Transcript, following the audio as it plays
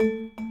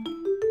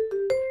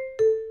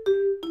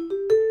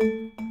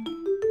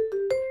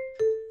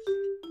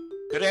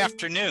Good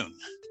afternoon.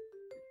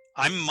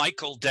 I'm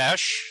Michael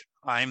Desch.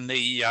 I'm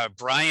the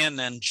Brian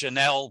and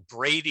Janelle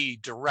Brady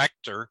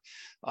Director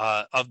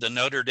of the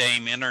Notre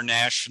Dame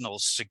International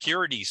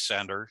Security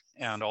Center,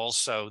 and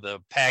also the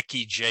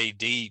Packy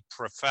J.D.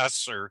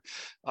 Professor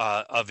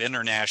of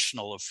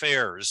International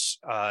Affairs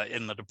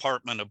in the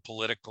Department of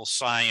Political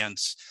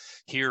Science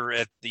here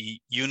at the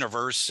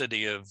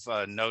University of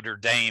Notre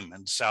Dame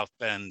in South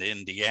Bend,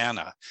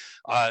 Indiana.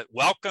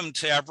 Welcome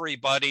to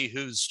everybody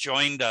who's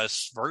joined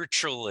us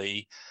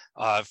virtually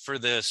for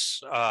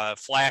this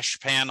flash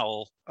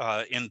panel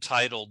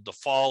entitled The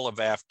Fall of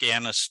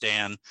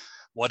Afghanistan,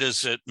 What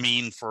Does It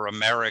Mean for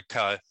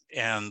America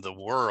and the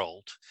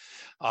World?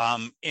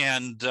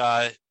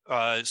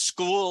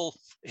 School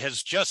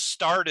has just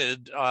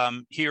started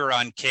here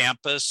on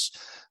campus,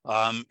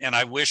 and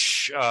I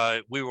wish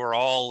we were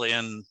all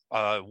in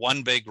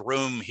one big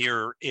room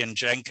here in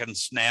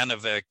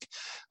Jenkins-Nanovic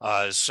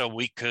so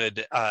we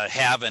could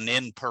have an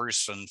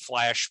in-person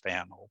flash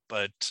panel,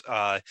 but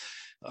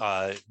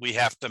we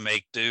have to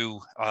make do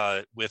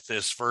with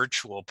this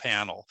virtual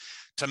panel.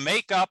 To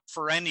make up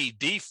for any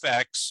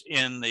defects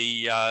in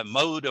the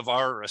mode of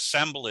our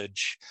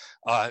assemblage,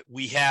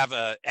 we have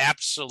an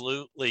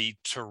absolutely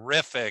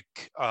terrific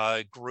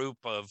group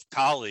of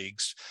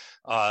colleagues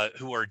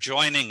who are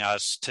joining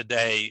us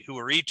today, who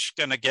are each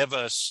going to give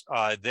us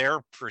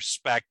their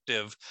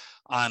perspective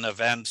on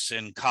events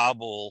in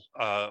Kabul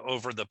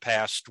over the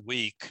past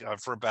week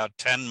for about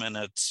 10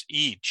 minutes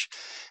each.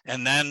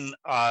 And then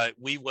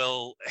we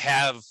will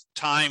have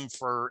time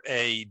for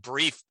a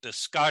brief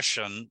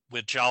discussion,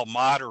 which I'll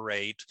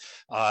moderate.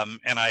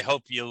 And I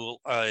hope you'll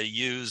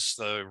use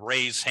the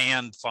raise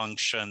hand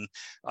function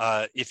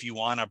if you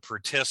want to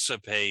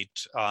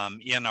participate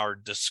in our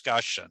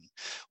discussion.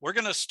 We're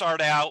going to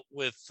start out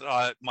with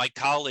my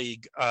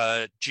colleague,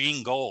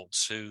 Gene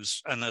Goltz,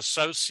 who's an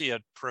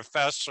associate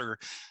professor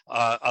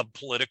of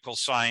political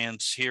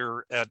science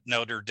here at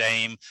Notre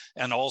Dame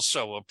and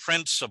also a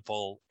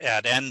principal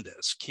at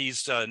NDISC.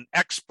 He's an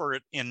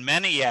expert in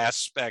many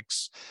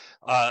aspects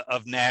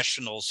of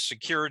national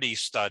security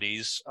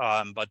studies,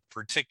 but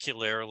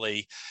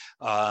particularly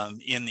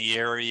in the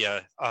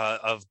area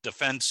of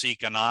defense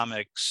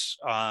economics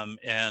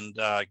and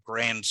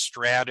grand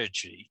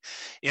strategy.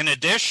 In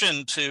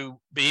addition to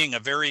being a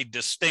very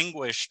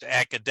distinguished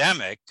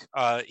academic,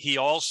 he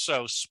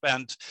also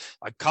spent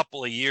a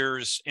couple of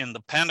years in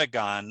the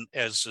Pentagon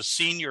as a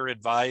senior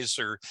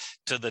advisor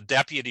to the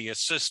Deputy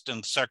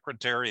Assistant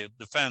Secretary of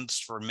Defense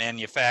for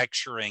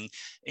Manufacturing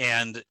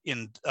and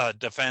in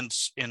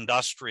defense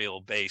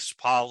industrial base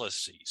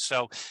policy.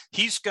 So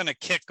he's going to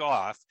kick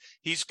off.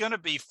 He's going to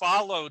be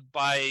followed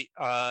by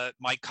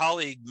my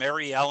colleague,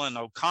 Mary Ellen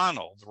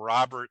O'Connell, the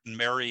Robert and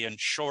Marion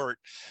Short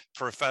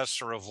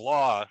Professor of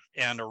Law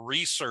and a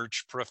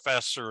research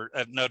professor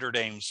at Notre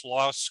Dame's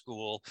Law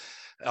School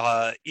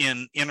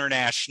in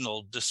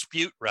international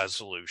dispute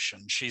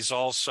resolution. She's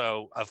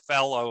also a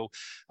fellow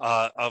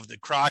of the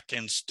Kroc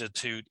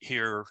Institute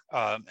here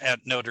at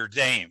Notre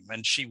Dame,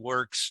 and she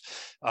works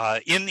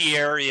in the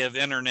area of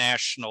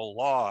international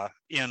law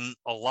in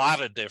a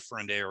lot of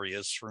different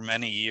areas. For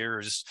many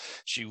years,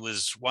 she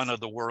was one of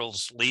the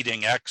world's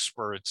leading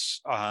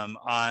experts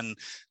on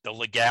the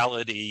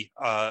legality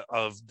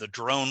of the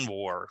drone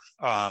war,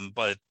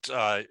 but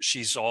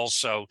she's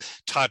also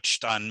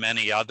touched on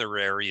many other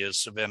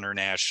areas of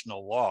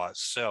international law.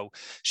 So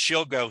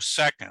she'll go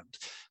second.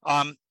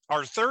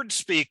 Our third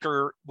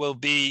speaker will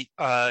be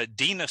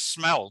Dina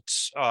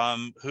Smeltz,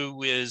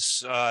 who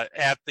is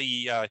at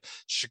the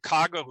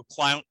Chicago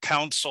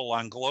Council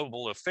on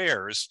Global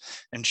Affairs,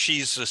 and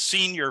she's a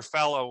senior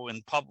fellow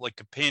in public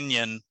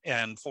opinion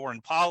and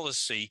foreign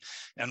policy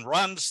and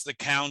runs the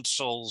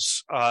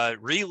council's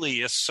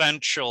really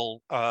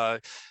essential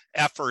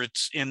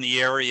efforts in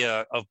the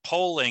area of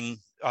polling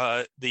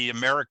the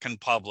American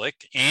public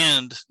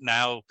and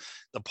now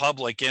the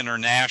public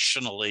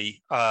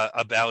internationally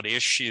about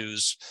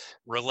issues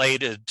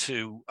related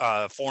to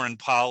foreign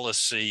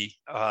policy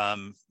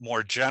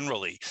more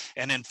generally.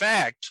 And in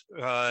fact,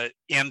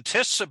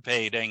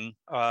 anticipating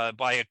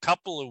by a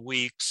couple of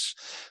weeks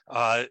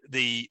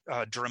the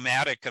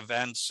dramatic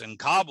events in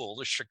Kabul,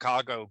 the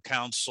Chicago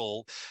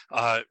Council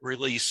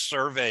released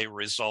survey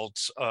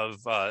results of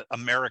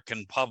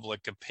American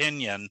public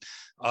opinion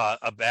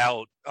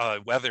about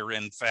whether,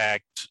 in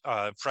fact,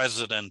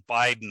 President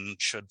Biden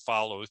should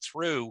follow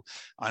through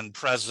on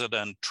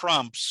President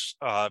Trump's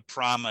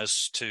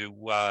promise to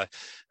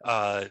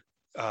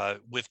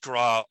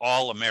withdraw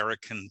all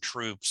American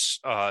troops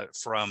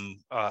from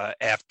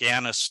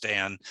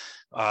Afghanistan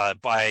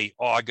by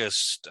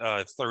August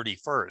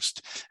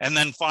 31st. And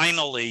then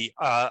finally,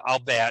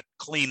 I'll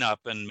clean up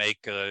and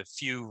make a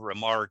few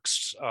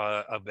remarks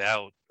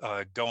about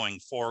going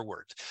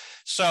forward.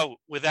 So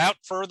without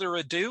further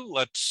ado,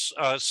 let's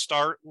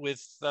start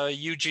with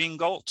Eugene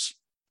Goltz.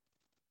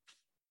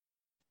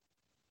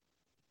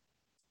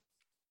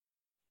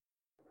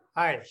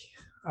 Hi.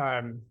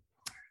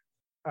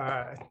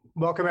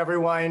 Welcome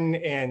everyone,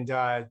 and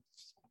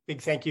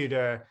big thank you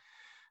to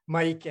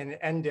Mike and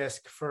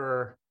NDISC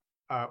for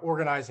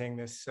organizing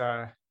this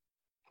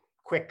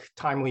quick,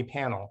 timely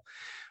panel.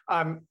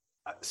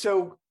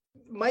 So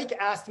Mike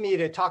asked me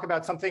to talk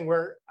about something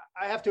where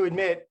I have to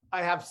admit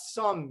I have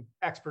some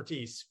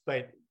expertise,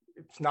 but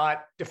it's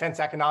not defense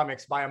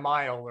economics by a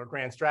mile or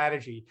grand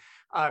strategy.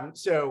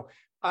 So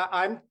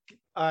I'm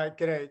going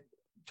to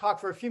talk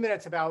for a few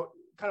minutes about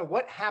kind of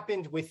what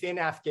happened within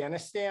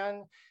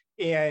Afghanistan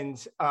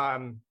and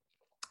how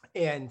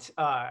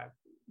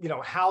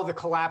the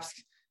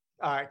collapse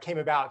came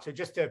about. So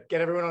just to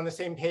get everyone on the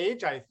same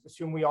page, I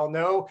assume we all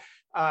know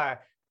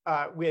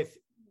with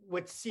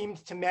what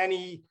seemed to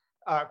many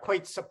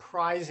quite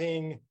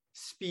surprising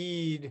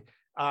speed,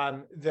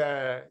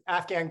 the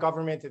Afghan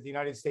government that the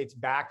United States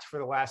backed for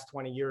the last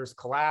 20 years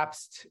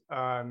collapsed.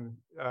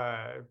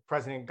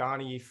 President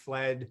Ghani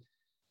fled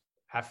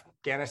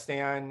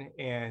Afghanistan,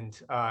 and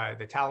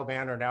the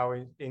Taliban are now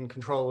in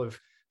control of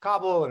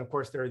Kabul. And of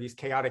course, there are these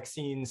chaotic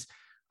scenes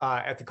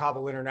at the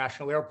Kabul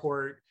International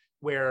Airport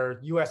where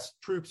US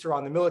troops are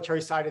on the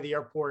military side of the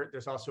airport.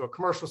 There's also a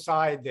commercial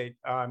side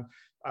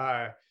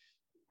that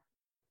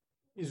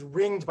is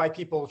ringed by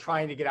people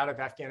trying to get out of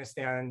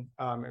Afghanistan,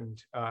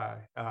 and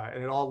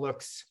it all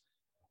looks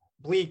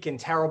bleak and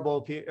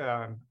terrible.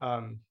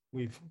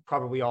 We've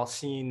probably all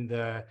seen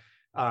the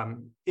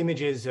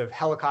images of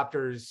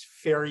helicopters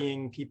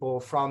ferrying people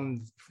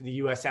from the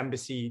US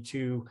Embassy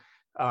to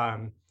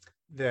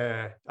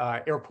the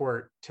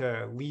airport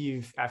to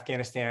leave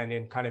Afghanistan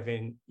in kind of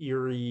an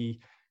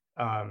eerie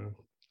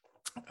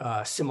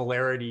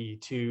similarity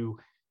to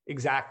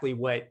exactly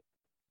what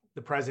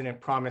the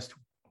president promised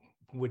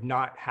would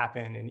not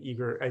happen, an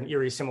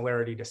eerie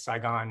similarity to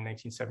Saigon in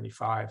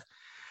 1975.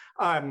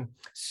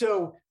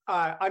 So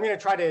I'm going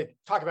to try to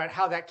talk about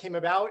how that came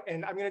about,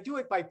 and I'm going to do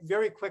it by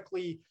very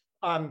quickly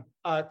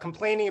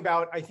complaining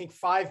about, I think,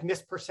 5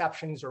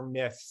 misperceptions or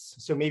myths.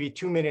 So maybe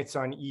 2 minutes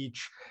on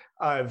each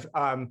of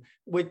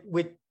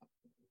with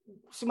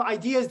some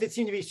ideas that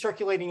seem to be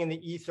circulating in the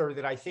ether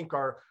that I think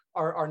are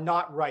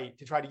not right,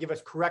 to try to give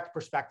us correct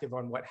perspective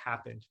on what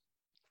happened.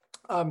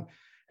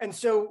 And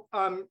so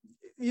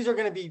these are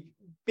going to be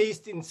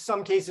based in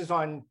some cases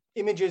on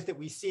images that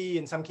we see,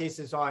 in some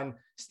cases on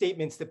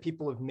statements that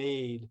people have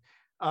made.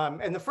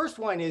 And the first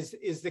one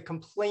is the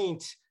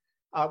complaint,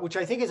 which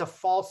I think is a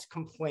false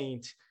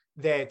complaint,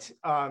 that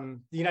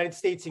the United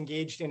States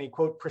engaged in a,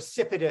 quote,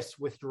 precipitous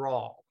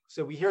withdrawal.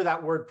 So we hear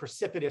that word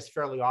precipitous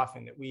fairly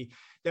often,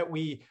 that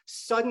we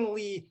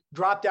suddenly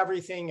dropped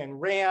everything and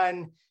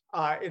ran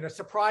in a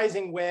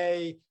surprising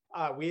way.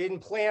 We didn't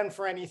plan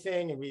for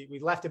anything, and we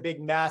left a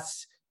big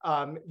mess,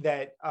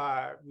 that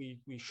we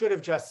should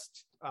have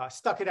just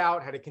stuck it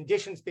out, had a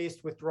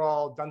conditions-based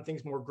withdrawal, done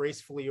things more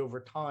gracefully over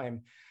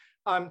time.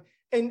 And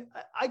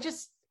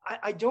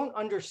I don't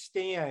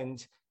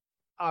understand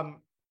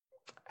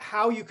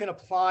how you can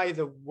apply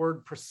the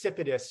word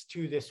precipitous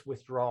to this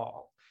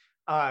withdrawal.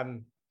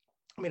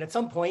 I mean, at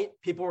some point,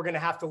 people were going to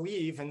have to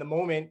leave, and the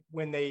moment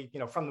when they,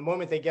 from the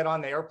moment they get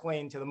on the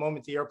airplane to the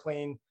moment the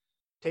airplane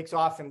takes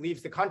off and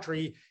leaves the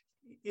country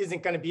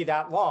isn't going to be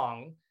that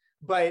long.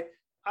 But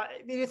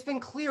I mean, it's been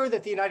clear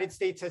that the United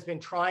States has been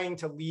trying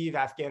to leave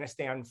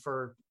Afghanistan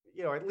for,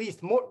 at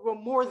least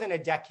more than a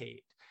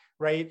decade,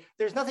 right?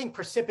 There's nothing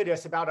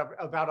precipitous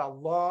about a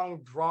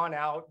long, drawn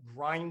out,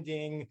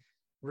 grinding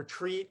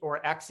retreat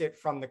or exit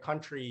from the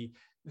country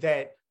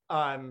that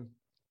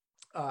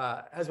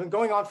has been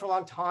going on for a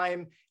long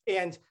time.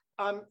 And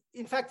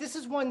in fact, this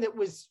is one that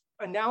was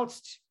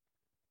announced,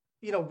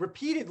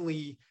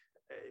 repeatedly.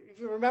 If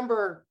you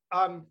remember,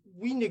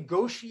 we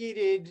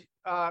negotiated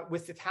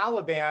with the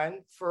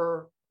Taliban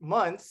for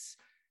months,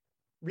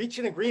 reached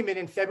an agreement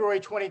in February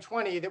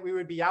 2020 that we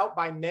would be out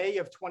by May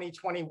of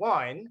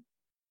 2021.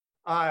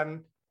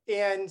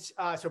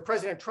 So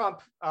President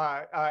Trump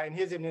and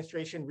his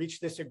administration reached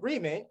this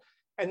agreement.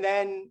 And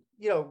then,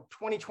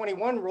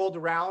 2021 rolled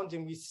around,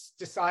 and we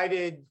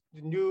decided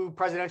the new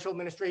presidential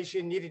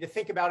administration needed to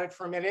think about it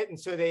for a minute. And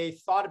so they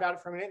thought about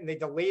it for a minute, and they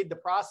delayed the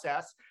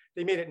process.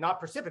 They made it not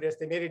precipitous.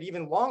 They made it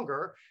even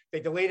longer. They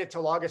delayed it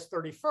till August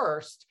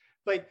 31st.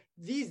 But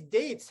these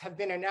dates have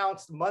been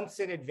announced months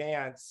in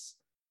advance.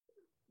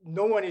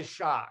 No one is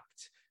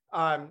shocked.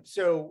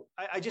 So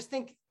I just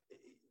think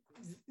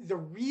the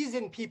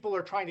reason people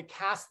are trying to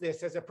cast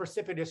this as a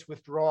precipitous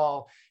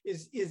withdrawal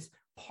is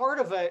part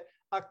of a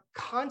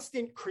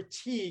constant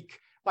critique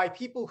by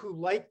people who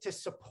like to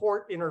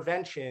support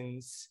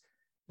interventions,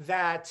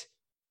 that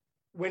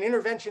when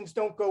interventions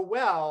don't go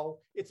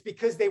well, it's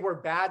because they were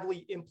badly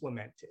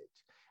implemented.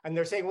 And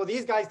they're saying, well,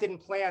 these guys didn't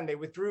plan, they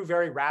withdrew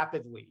very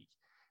rapidly,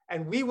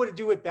 and we would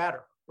do it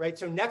better, right?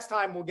 So next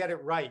time we'll get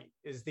it right,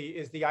 is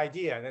the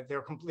idea, that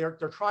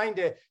they're trying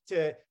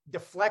to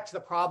deflect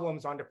the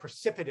problems onto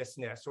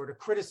precipitousness, or to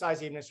criticize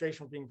the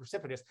administration for being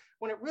precipitous,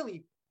 when it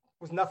really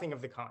was nothing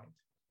of the kind.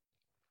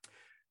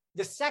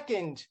 The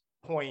second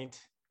point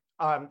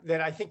that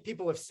I think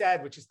people have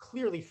said, which is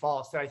clearly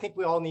false, that I think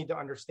we all need to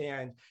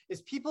understand,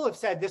 is people have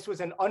said this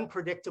was an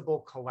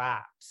unpredictable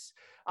collapse.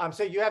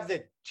 So you have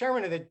the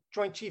chairman of the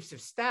Joint Chiefs of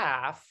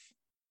Staff,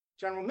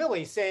 General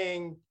Milley,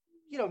 saying,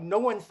 no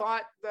one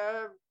thought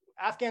the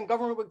Afghan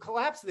government would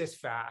collapse this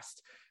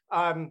fast.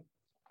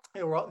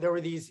 There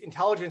were these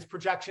intelligence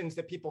projections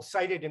that people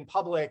cited in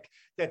public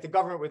that the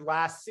government would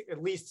last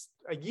at least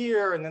a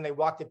year, and then they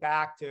walked it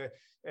back to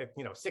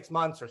 6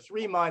 months or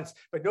 3 months,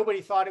 but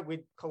nobody thought it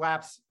would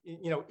collapse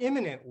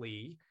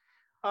imminently.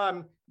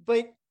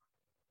 But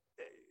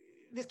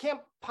this can't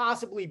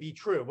possibly be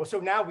true. Well, so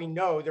now we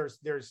know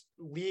there's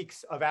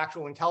leaks of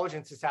actual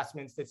intelligence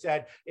assessments that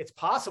said it's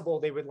possible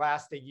they would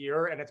last a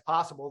year, and it's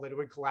possible that it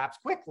would collapse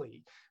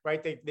quickly,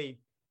 right? They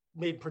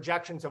made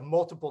projections of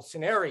multiple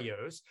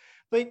scenarios,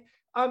 but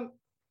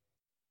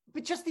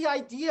just the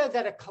idea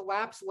that a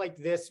collapse like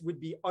this would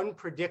be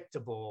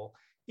unpredictable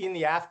in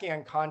the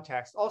Afghan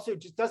context also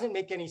just doesn't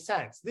make any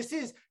sense. This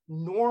is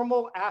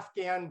normal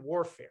Afghan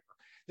warfare.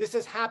 This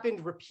has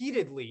happened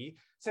repeatedly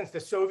since the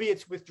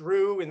Soviets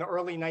withdrew in the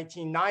early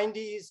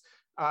 1990s,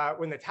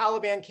 when the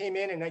Taliban came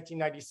in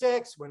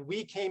 1996, when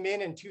we came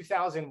in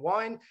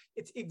 2001.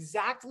 It's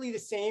exactly the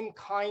same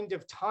kind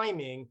of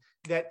timing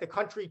that the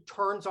country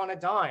turns on a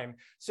dime.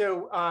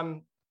 So,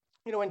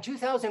 in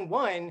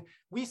 2001,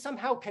 we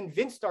somehow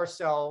convinced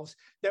ourselves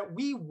that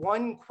we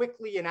won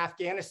quickly in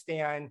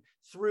Afghanistan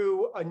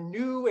through a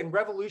new and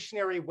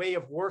revolutionary way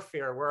of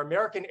warfare, where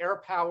American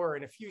air power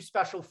and a few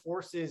special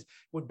forces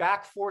would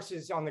back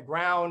forces on the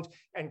ground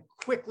and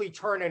quickly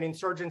turn an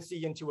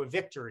insurgency into a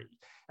victory.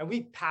 And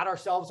we pat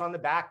ourselves on the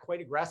back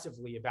quite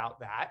aggressively about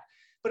that.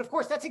 But of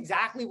course, that's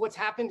exactly what's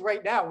happened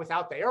right now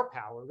without the air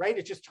power, right?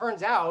 It just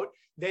turns out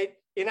that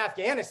in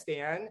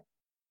Afghanistan,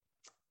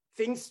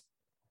 things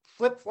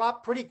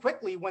flip-flop pretty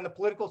quickly when the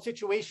political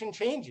situation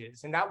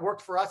changes. And that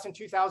worked for us in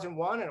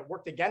 2001, and it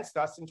worked against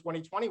us in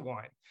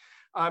 2021.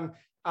 And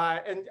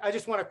I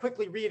just want to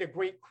quickly read a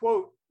great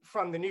quote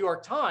from the New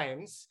York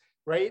Times,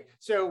 right?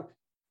 So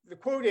the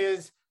quote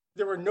is,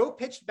 "There were no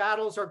pitched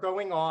battles are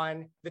going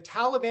on. The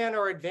Taliban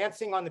are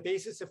advancing on the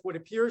basis of what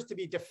appears to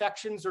be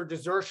defections or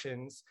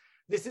desertions.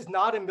 This is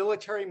not a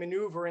military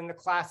maneuver in the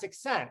classic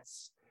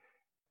sense."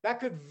 That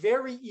could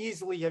very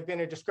easily have been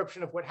a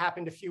description of what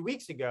happened a few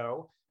weeks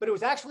ago, but it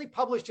was actually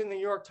published in the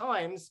New York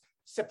Times,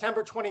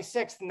 September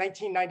 26th,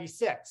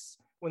 1996,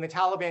 when the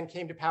Taliban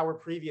came to power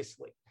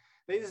previously.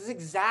 This is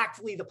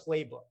exactly the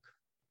playbook.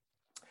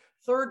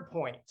 Third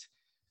point,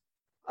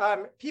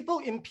 people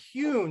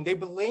impugn, they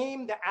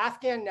blame the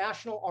Afghan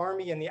National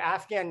Army and the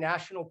Afghan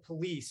National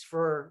Police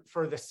for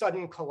the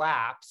sudden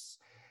collapse.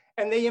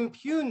 And they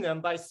impugn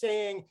them by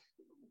saying,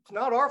 it's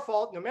not our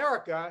fault in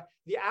America.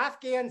 The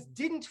Afghans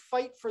didn't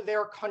fight for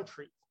their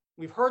country.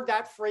 We've heard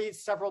that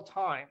phrase several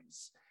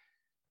times.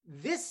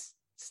 This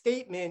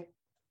statement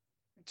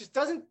just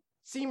doesn't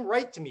seem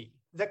right to me.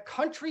 The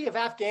country of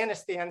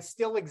Afghanistan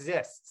still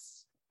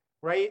exists,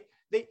 right?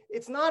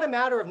 It's not a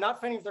matter of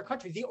not fighting for their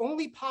country. The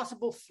only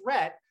possible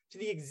threat to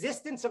the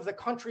existence of the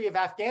country of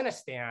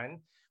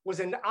Afghanistan was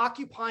an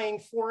occupying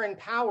foreign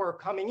power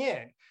coming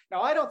in.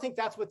 Now, I don't think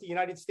that's what the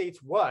United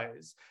States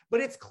was, but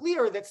it's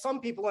clear that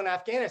some people in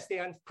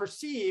Afghanistan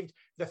perceived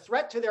the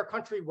threat to their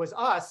country was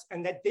us,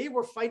 and that they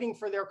were fighting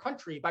for their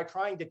country by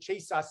trying to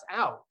chase us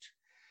out.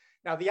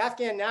 Now, the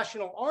Afghan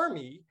National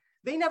Army,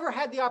 they never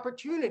had the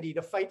opportunity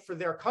to fight for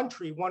their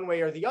country one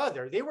way or the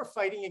other. They were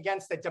fighting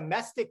against a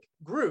domestic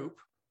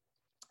group,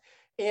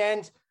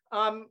 and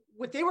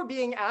what they were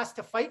being asked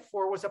to fight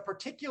for was a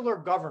particular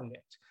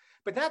government.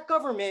 But that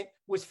government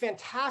was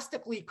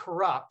fantastically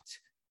corrupt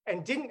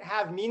and didn't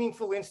have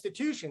meaningful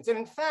institutions. And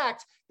in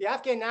fact, the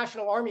Afghan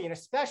National Army, and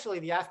especially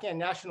the Afghan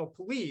National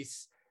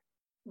Police,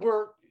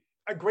 were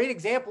a great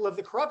example of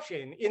the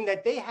corruption, in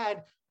that they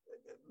had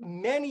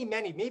many,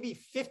 maybe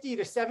 50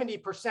 to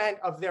 70%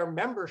 of their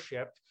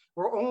membership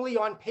were only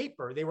on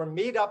paper. They were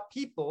made up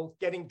people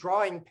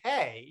drawing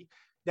pay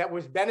that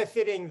was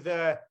benefiting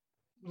the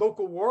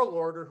local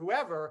warlord or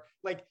whoever.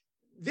 Like,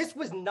 this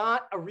was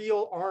not a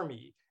real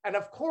army. And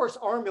of course,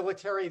 our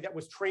military that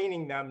was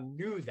training them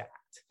knew that,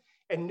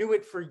 and knew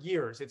it for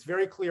years. It's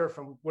very clear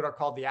from what are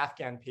called the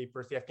Afghan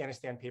papers, the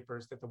Afghanistan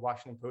papers that the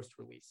Washington Post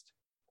released.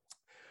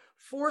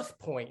 Fourth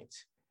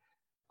point,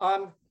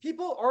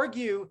 people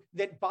argue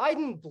that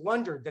Biden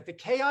blundered, that the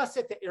chaos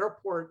at the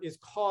airport is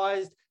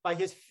caused by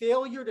his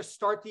failure to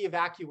start the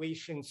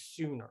evacuation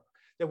sooner,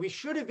 that we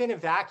should have been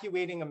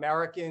evacuating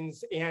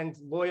Americans and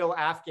loyal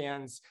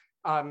Afghans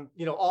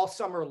all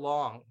summer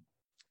long.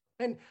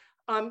 And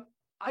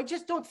I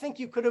just don't think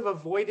you could have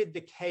avoided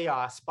the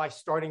chaos by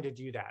starting to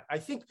do that. I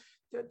think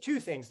two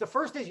things. The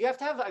first is you have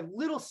to have a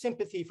little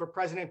sympathy for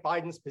President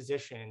Biden's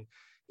position,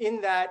 in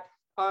that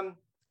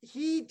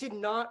he did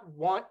not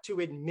want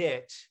to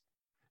admit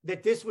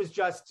that this was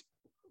just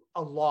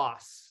a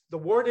loss.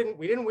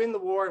 We didn't win the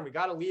war, and we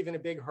got to leave in a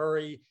big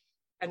hurry,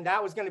 and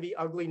that was going to be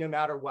ugly no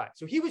matter what.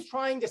 So he was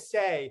trying to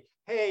say,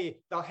 hey,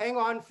 they'll hang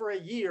on for a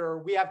year.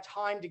 We have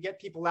time to get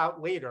people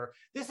out later.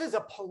 This is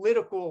a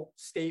political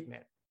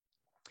statement.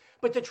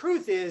 But the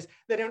truth is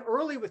that an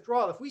early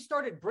withdrawal, if we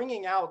started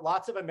bringing out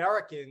lots of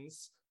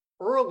Americans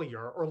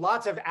earlier, or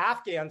lots of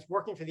Afghans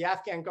working for the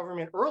Afghan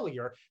government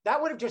earlier, that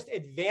would have just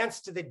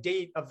advanced to the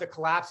date of the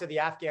collapse of the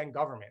Afghan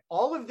government.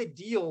 All of the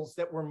deals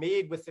that were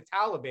made with the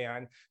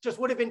Taliban just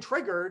would have been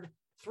triggered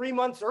 3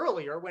 months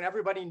earlier when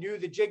everybody knew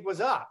the jig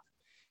was up.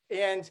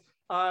 And,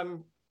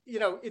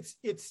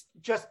 it's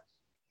just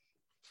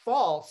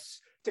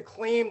false to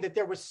claim that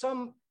there was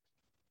some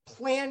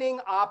planning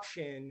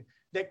option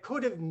that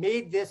could have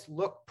made this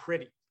look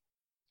pretty.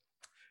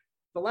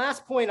 The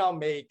last point I'll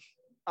make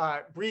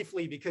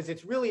briefly, because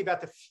it's really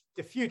about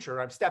the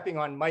future, I'm stepping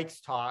on Mike's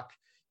talk,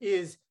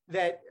 is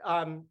that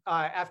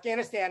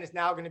Afghanistan is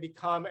now going to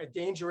become a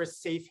dangerous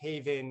safe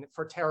haven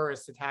for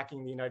terrorists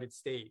attacking the United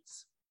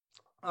States.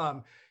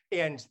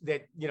 And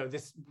that,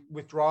 this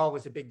withdrawal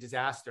was a big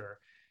disaster.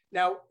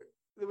 Now,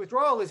 the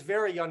withdrawal is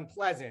very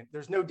unpleasant.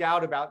 There's no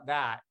doubt about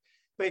that.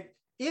 But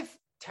if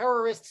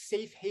terrorist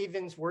safe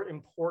havens were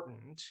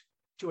important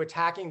to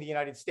attacking the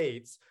United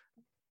States,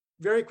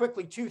 very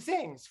quickly, two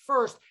things.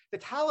 First, the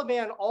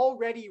Taliban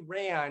already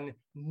ran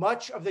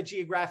much of the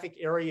geographic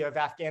area of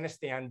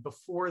Afghanistan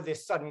before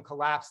this sudden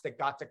collapse that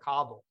got to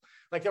Kabul.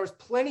 Like, there was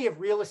plenty of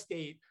real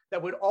estate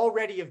that would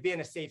already have been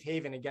a safe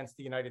haven against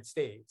the United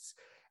States.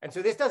 And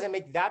so this doesn't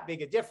make that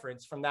big a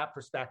difference from that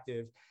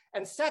perspective.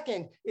 And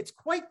second, it's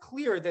quite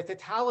clear that the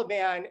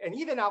Taliban and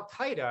even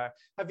Al-Qaeda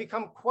have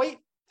become quite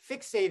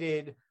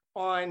fixated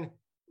on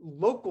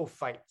local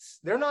fights.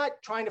 They're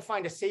not trying to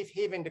find a safe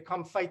haven to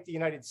come fight the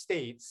United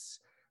States.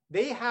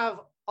 They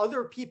have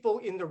other people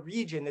in the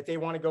region that they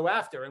want to go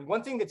after. And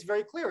one thing that's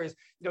very clear is,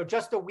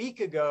 just a week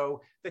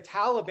ago, the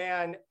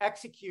Taliban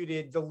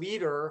executed the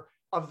leader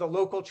of the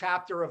local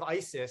chapter of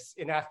ISIS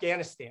in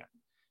Afghanistan,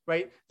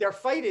 right? Their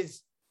fight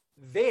is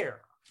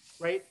there,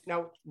 right?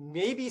 Now,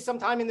 maybe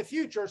sometime in the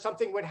future,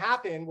 something would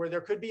happen where there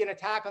could be an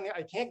attack on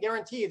I can't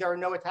guarantee there are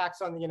no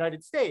attacks on the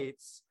United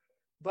States,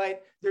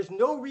 but there's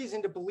no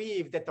reason to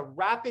believe that the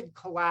rapid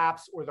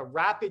collapse or the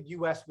rapid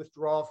US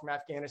withdrawal from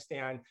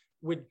Afghanistan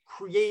would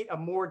create a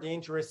more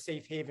dangerous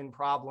safe haven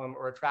problem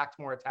or attract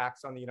more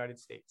attacks on the United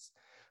States.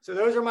 So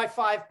those are my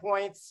 5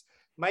 points.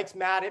 Mike's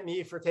mad at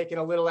me for taking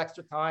a little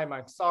extra time.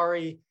 I'm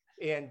sorry.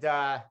 And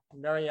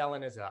Mary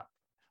Ellen is up.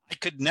 I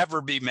could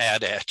never be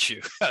mad at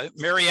you.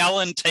 Mary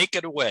Ellen, take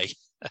it away.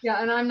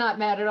 Yeah, and I'm not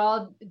mad at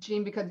all,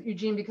 Eugene,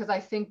 because I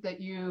think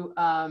that you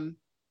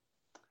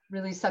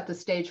really set the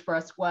stage for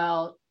us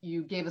well.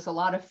 You gave us a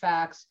lot of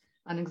facts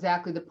on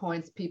exactly the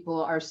points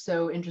people are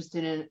so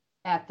interested in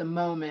at the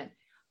moment.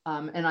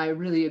 And I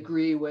really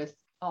agree with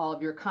all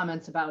of your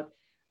comments about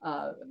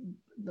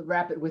the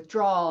rapid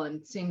withdrawal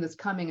and seeing this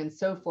coming and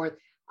so forth.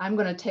 I'm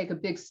going to take a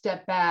big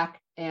step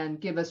back and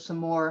give us some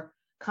more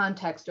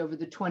context over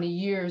the 20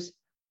 years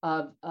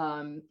of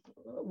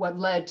what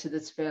led to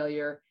this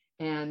failure,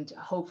 and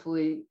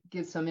hopefully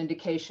give some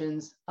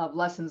indications of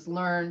lessons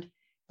learned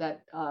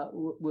that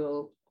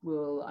will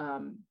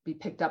be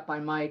picked up by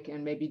Mike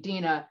and maybe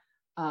Dina,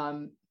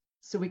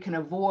 so we can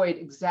avoid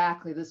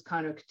exactly this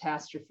kind of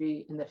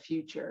catastrophe in the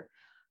future.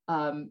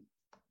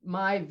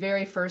 My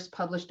very first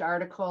published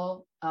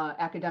article,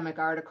 academic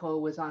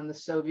article, was on the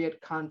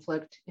Soviet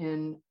conflict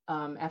in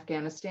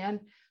Afghanistan.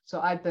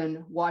 So I've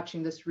been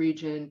watching this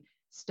region,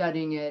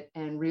 studying it,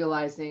 and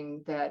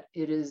realizing that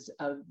it is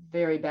a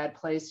very bad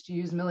place to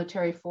use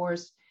military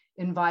force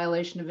in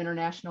violation of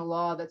international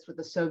law. That's what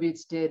the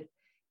Soviets did.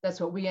 That's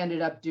what we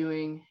ended up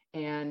doing.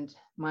 And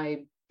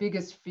my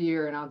biggest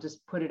fear, and I'll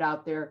just put it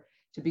out there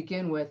to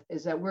begin with,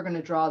 is that we're going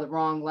to draw the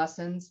wrong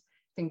lessons.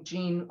 I think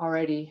Gene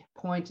already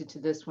pointed to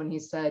this when he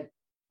said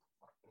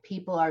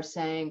people are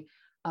saying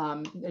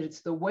that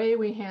it's the way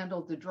we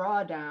handled the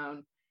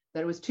drawdown,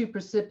 that it was too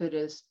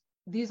precipitous.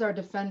 These are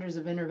defenders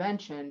of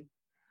intervention.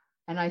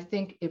 And I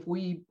think if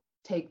we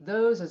take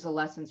those as the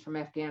lessons from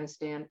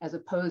Afghanistan, as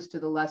opposed to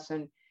the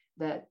lesson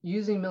that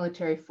using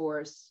military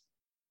force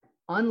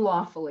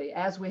unlawfully,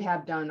 as we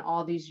have done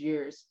all these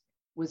years,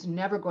 was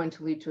never going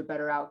to lead to a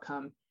better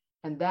outcome.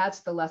 And that's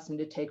the lesson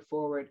to take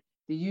forward.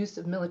 The use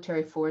of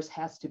military force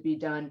has to be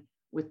done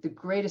with the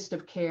greatest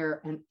of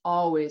care and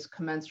always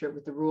commensurate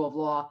with the rule of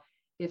law.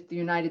 If the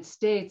United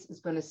States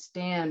is going to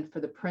stand for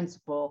the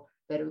principles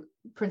that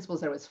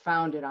it was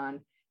founded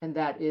on, and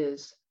that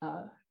is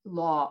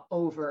law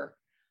over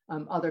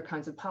other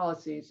kinds of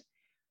policies.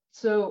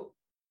 So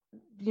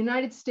the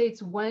United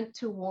States went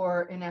to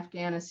war in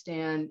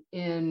Afghanistan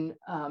in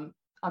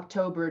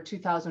October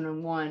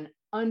 2001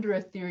 under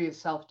a theory of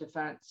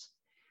self-defense.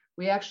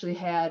 We actually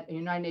had a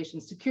United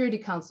Nations Security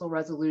Council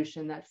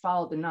resolution that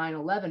followed the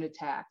 9/11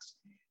 attacks,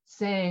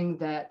 saying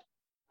that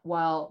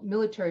while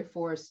military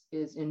force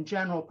is in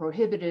general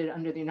prohibited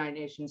under the United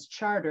Nations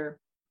Charter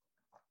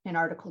in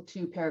Article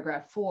 2,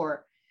 Paragraph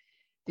 4,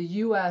 the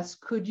US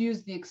could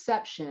use the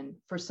exception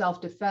for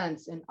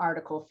self-defense in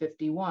Article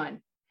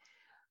 51.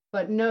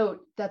 But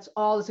note, that's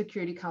all the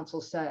Security Council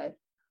said.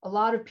 A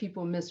lot of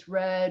people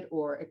misread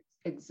or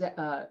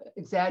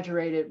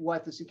exaggerated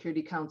what the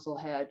Security Council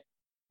had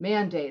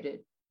mandated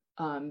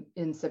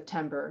in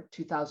September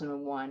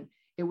 2001.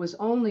 It was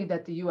only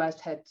that the US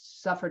had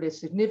suffered a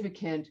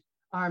significant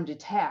armed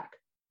attack.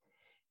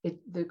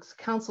 The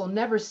Council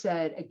never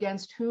said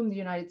against whom the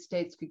United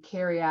States could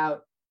carry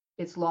out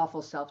its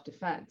lawful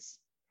self-defense.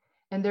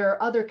 And there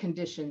are other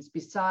conditions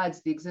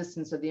besides the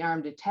existence of the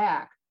armed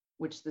attack,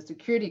 which the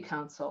Security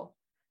Council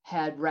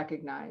had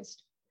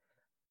recognized.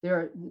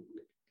 They're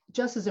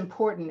just as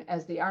important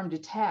as the armed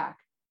attack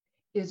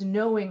is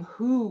knowing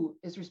who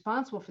is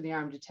responsible for the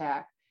armed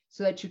attack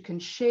so that you can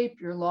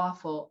shape your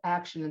lawful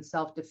action in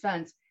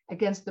self-defense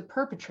against the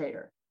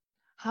perpetrator.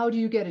 How do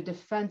you get a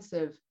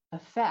defensive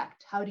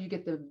effect? How do you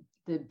get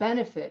the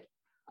benefit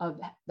of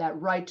that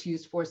right to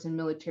use force in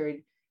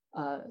military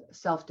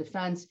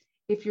self-defense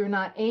if you're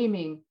not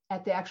aiming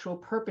at the actual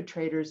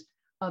perpetrators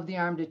of the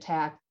armed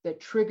attack that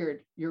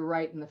triggered your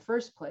right in the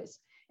first place?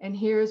 And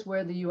here's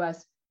where the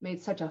US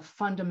made such a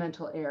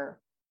fundamental error.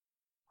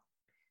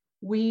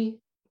 We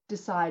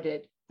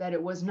decided that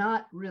it was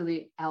not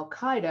really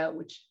Al-Qaeda,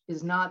 which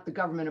is not the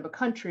government of a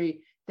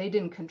country. They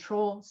didn't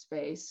control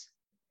space,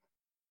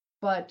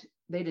 but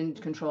they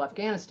didn't control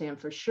Afghanistan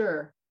for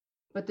sure,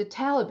 but the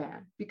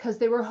Taliban, because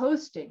they were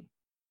hosting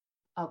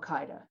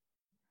Al-Qaeda.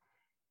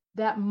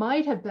 That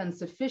might have been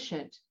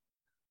sufficient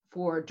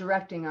for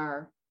directing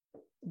our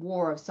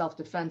war of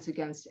self-defense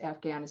against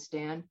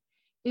Afghanistan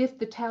if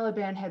the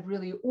Taliban had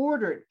really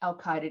ordered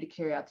Al-Qaeda to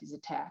carry out these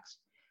attacks.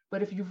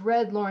 But if you've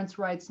read Lawrence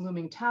Wright's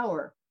Looming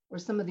Tower or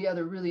some of the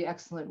other really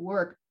excellent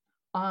work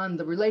on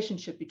the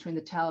relationship between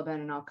the Taliban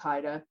and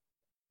Al-Qaeda,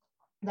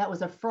 that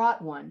was a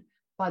fraught one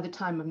by the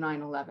time of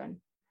 9/11.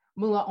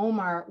 Mullah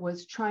Omar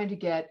was trying to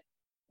get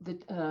the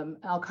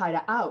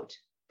Al-Qaeda out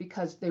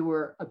because they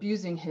were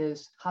abusing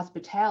his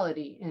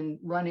hospitality in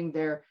running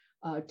their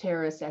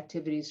terrorist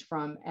activities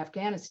from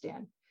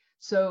Afghanistan.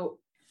 So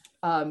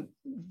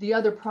the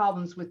other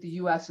problems with the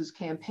US's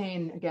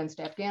campaign against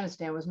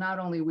Afghanistan was not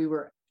only we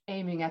were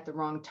aiming at the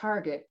wrong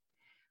target,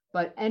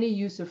 but any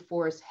use of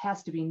force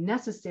has to be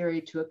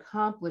necessary to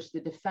accomplish the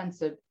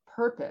defensive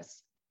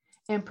purpose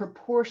and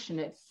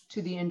proportionate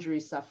to the injury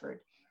suffered.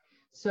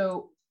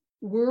 So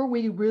were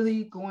we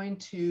really going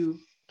to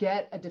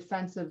get a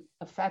defensive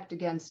effect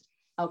against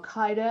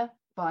Al-Qaeda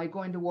by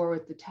going to war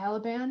with the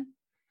Taliban?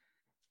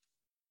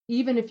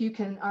 Even if you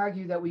can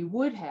argue that we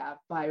would have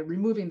by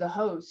removing the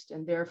host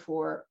and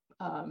therefore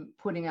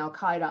putting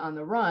Al-Qaeda on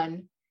the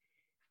run,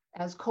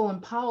 as Colin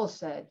Powell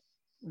said,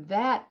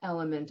 that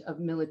element of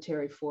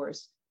military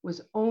force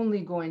was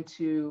only going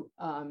to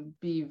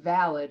be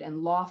valid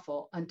and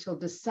lawful until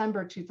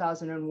December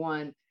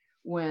 2001,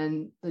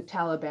 when the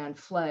Taliban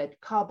fled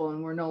Kabul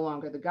and were no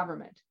longer the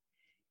government.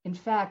 In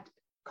fact,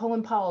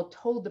 Colin Powell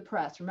told the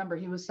press, remember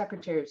he was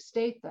Secretary of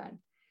State then,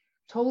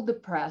 told the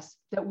press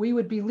that we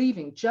would be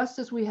leaving just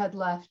as we had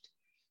left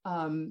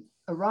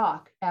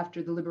Iraq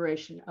after the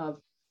liberation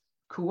of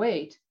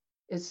Kuwait.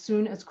 As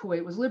soon as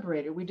Kuwait was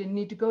liberated, we didn't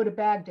need to go to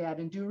Baghdad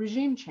and do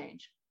regime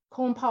change.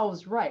 Colin Powell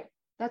was right.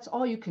 That's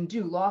all you can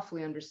do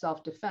lawfully under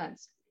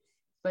self-defense.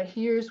 But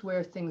here's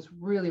where things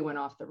really went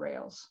off the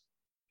rails.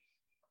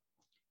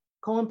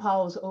 Colin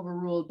Powell was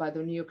overruled by the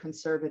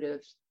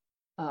neoconservative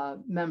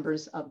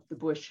members of the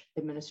Bush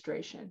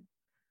administration.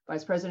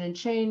 Vice President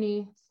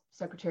Cheney,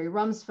 Secretary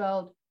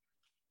Rumsfeld,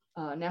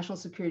 National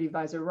Security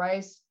Advisor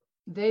Rice,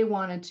 they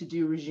wanted to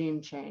do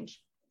regime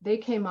change. They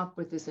came up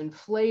with this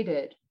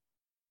inflated,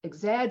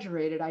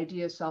 exaggerated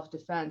idea of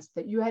self-defense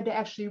that you had to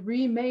actually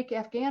remake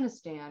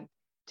Afghanistan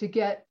to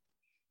get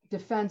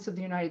defense of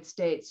the United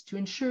States, to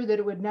ensure that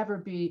it would never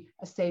be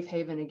a safe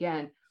haven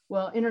again.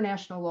 Well,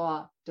 international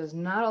law does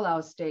not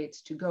allow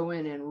states to go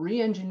in and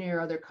re-engineer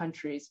other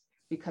countries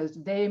because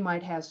they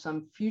might have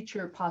some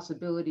future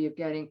possibility of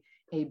getting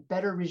a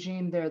better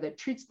regime there that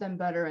treats them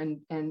better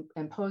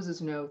and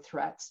poses no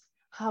threats.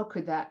 How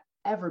could that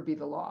ever be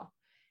the law?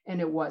 And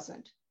it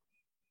wasn't.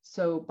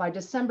 So by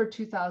December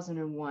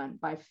 2001,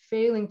 by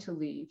failing to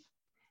leave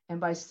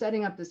and by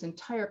setting up this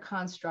entire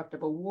construct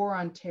of a war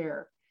on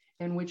terror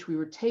in which we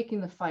were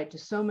taking the fight to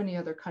so many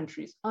other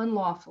countries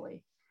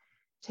unlawfully,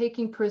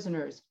 taking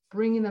prisoners,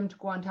 bringing them to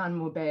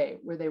Guantanamo Bay,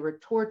 where they were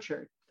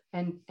tortured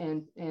and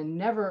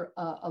never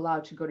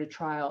allowed to go to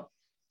trial,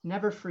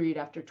 never freed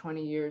after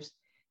 20 years,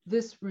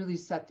 this really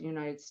set the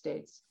United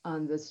States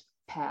on this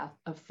path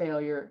of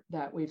failure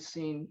that we've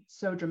seen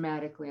so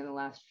dramatically in the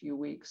last few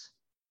weeks.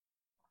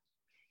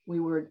 We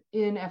were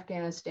in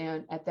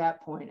Afghanistan at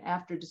that point,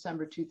 after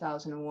December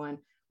 2001,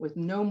 with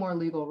no more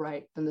legal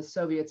right than the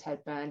Soviets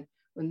had been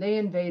when they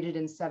invaded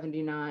in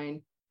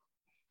 '79,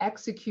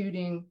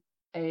 executing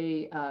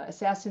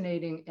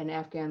assassinating an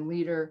Afghan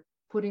leader,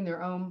 putting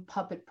their own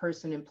puppet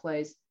person in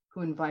place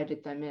who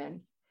invited them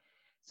in.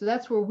 So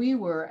that's where we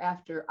were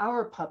after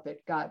our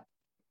puppet got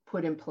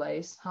put in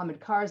place, Hamid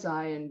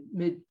Karzai, in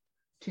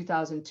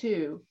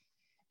mid-2002.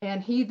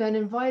 And he then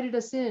invited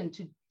us in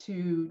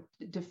to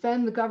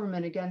defend the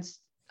government against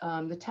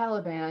the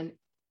Taliban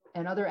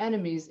and other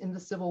enemies in the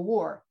civil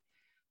war.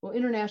 Well,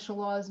 international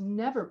law has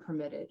never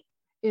permitted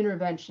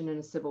intervention in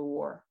a civil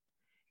war.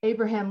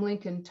 Abraham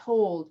Lincoln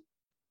told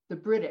the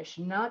British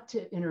not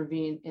to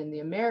intervene in the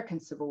American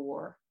Civil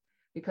War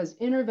because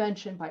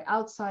intervention by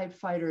outside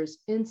fighters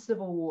in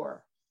civil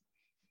war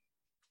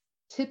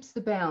tips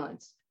the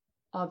balance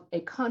of a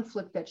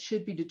conflict that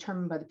should be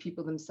determined by the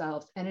people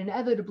themselves and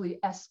inevitably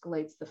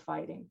escalates the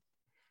fighting.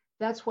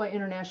 That's why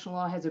international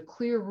law has a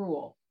clear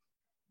rule.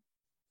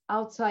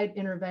 Outside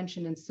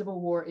intervention in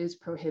civil war is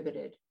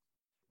prohibited.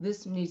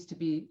 This needs to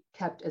be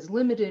kept as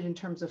limited in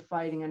terms of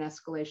fighting and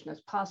escalation as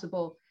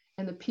possible,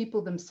 and the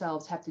people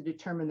themselves have to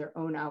determine their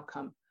own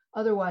outcome.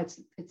 Otherwise,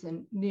 it's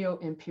a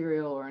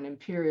neo-imperial or an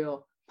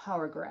imperial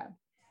power grab.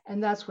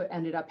 And that's what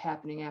ended up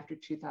happening after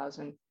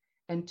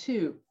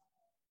 2002.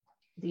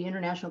 The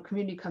international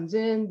community comes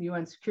in, the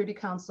UN Security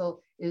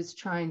Council is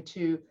trying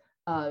to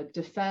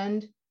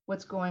defend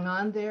what's going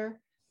on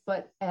there.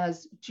 But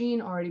as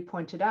Jean already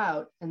pointed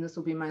out, and this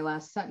will be my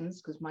last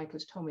sentence because Mike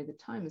has told me the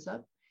time is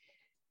up.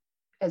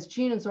 As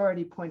Jean has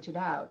already pointed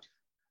out,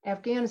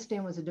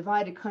 Afghanistan was a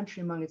divided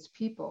country among its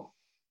people.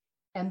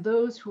 And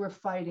those who were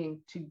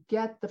fighting to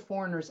get the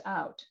foreigners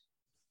out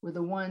were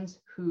the ones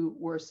who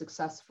were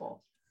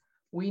successful.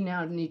 We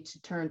now need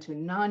to turn to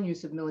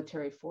non-use of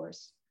military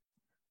force,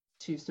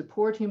 to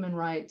support human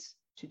rights,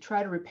 to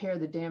try to repair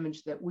the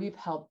damage that we've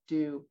helped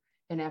do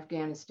in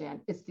Afghanistan.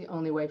 It's the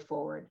only way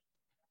forward.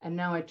 And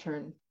now I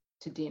turn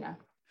to Dina.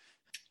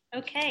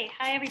 Okay,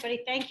 hi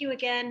everybody. Thank you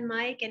again,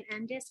 Mike and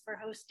Endis, for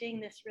hosting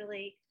this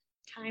really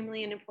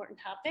timely and important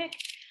topic.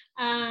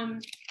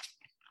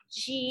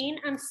 Jean,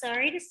 I'm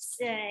sorry to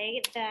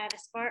say that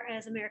as far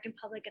as American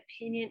public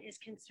opinion is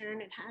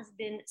concerned, it has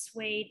been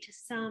swayed to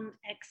some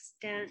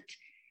extent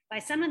by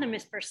some of the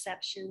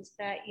misperceptions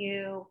that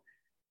you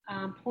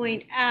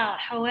point out.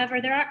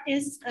 However, there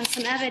is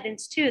some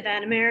evidence too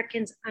that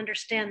Americans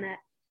understand that,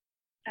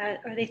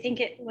 or they think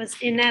it was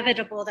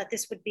inevitable that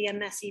this would be a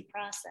messy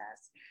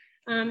process.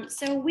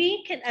 So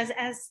we could,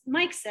 as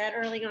Mike said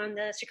early on,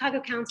 the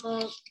Chicago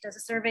Council does a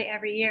survey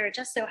every year. It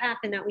just so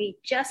happened that we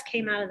just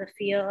came out of the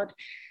field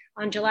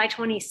on July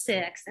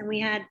 26th, and we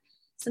had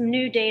some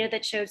new data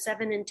that showed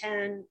 7 in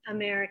 10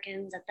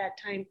 Americans at that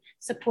time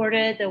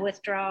supported the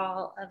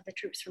withdrawal of the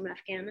troops from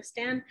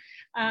Afghanistan.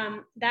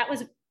 That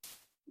was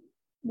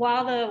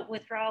while the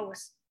withdrawal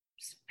was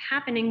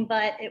happening,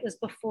 but it was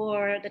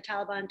before the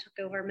Taliban took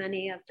over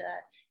many of the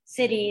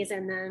cities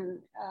and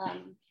then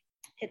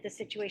hit the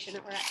situation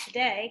that we're at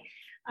today.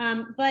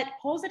 But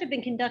polls that have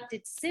been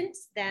conducted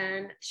since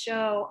then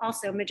show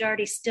also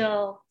majority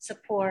still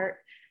support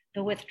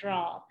the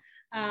withdrawal.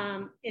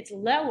 It's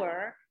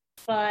lower,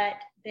 but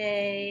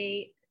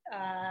they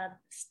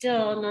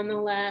still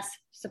nonetheless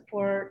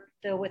support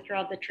the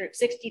withdrawal of the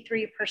troops.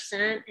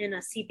 63% in a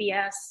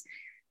CBS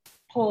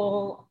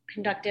poll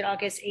conducted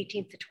August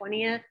 18th to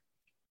 20th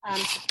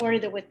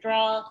supported the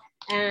withdrawal,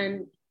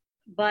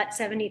 but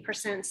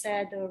 70%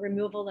 said the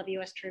removal of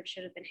US troops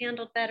should have been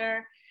handled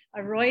better. A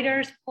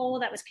Reuters poll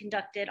that was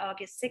conducted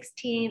August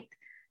 16th,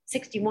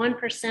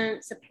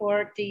 61%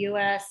 support the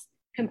US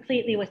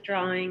completely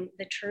withdrawing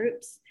the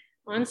troops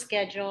on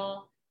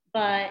schedule,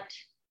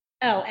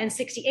 and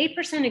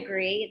 68%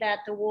 agree that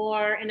the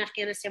war in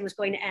Afghanistan was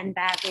going to end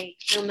badly,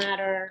 no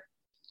matter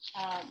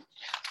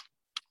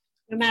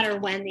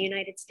when the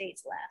United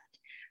States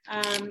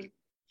left.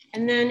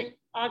 And then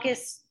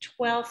August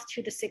 12th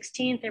to the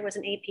 16th, there was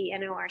an AP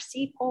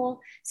NORC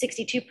poll.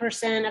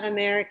 62% of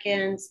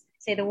Americans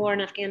say the war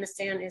in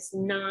Afghanistan has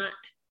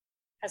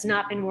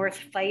not been worth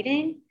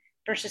fighting,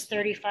 versus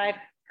 35%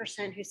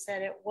 who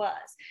said it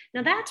was.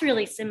 Now that's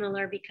really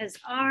similar because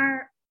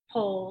our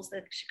polls,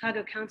 the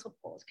Chicago Council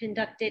polls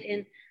conducted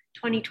in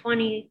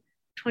 2020,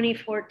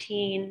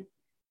 2014,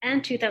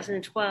 and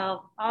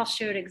 2012 all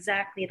showed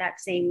exactly that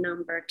same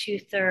number.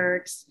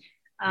 2/3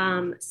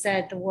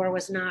 said the war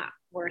was not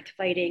worth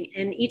fighting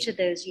in each of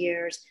those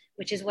years,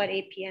 which is what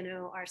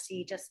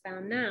APNORC just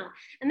found now.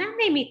 And that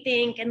made me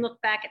think and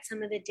look back at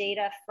some of the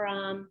data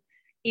from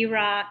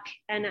Iraq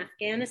and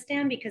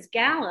Afghanistan, because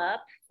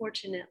Gallup,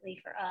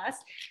 fortunately for us,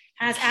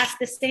 has asked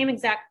the same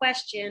exact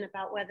question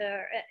about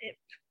whether,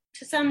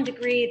 to some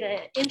degree,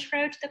 the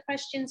intro to the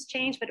questions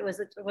changed, but was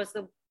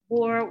the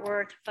war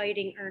worth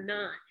fighting or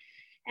not?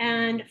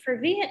 And for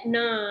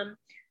Vietnam,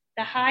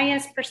 the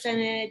highest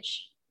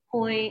percentage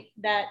point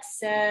that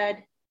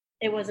said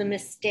it was a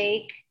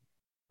mistake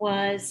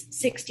was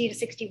 60 to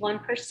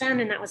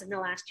 61%, and that was in the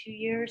last 2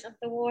 years of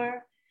the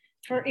war.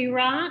 For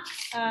Iraq,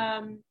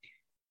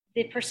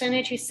 the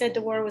percentage who said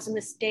the war was a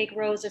mistake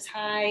rose as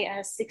high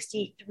as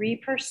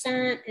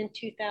 63% in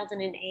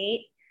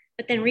 2008.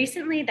 But then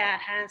recently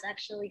that has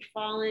actually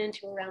fallen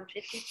to around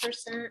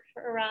 50%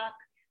 for Iraq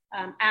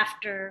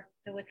after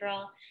the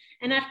withdrawal.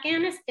 And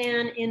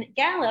Afghanistan, in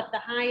Gallup, the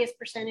highest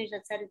percentage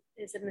that said it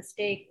is a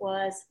mistake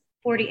was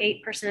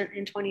 48%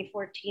 in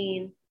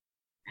 2014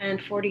 and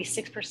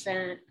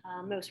 46%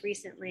 most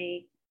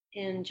recently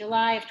in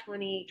July of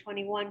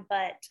 2021,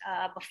 but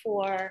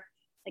before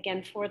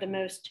the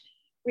most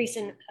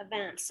recent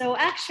events. So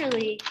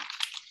actually,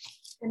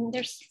 and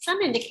there's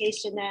some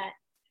indication that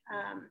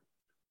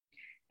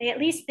they at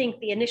least think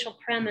the initial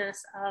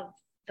premise of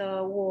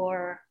the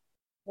war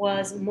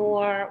was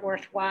more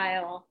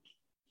worthwhile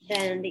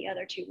than the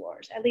other two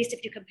wars, at least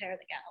if you compare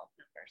the Gallup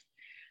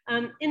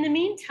numbers. In the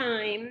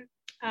meantime,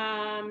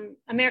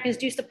 Americans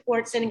do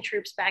support sending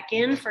troops back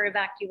in for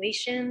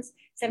evacuations.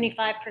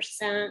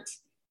 75%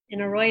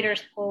 in a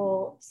Reuters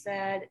poll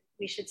said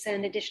we should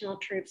send additional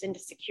troops in to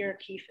secure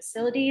key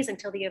facilities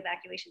until the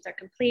evacuations are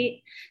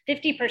complete.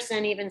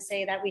 50% even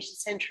say that we should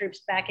send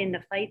troops back in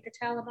to fight the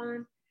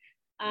Taliban.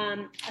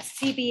 A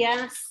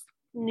CBS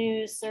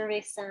News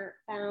survey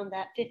found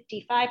that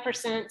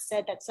 55%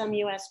 said that some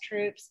US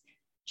troops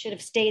should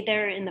have stayed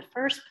there in the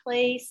first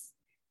place.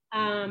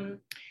 And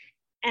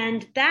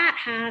that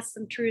has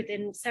some truth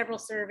in several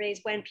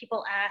surveys when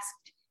people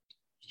asked,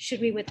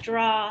 should we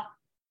withdraw?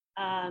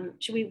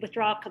 Should we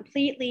withdraw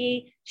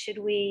completely? Should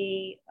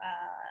we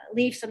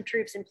leave some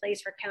troops in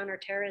place for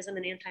counterterrorism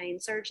and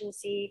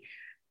anti-insurgency?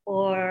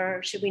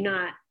 Or should we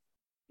not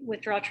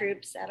withdraw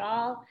troops at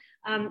all?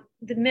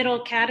 The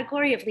middle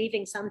category of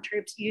leaving some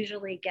troops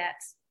usually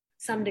gets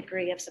some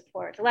degree of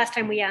support. The last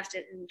time we asked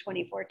it in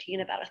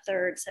 2014, about a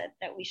third said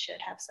that we should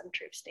have some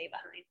troops stay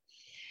behind.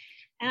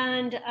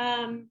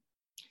 And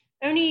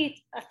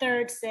only a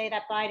third say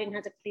that Biden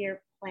has a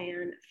clear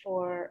plan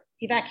for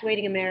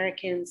evacuating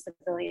American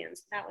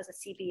civilians. That was a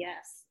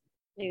CBS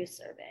News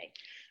survey.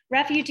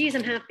 Refugees,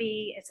 I'm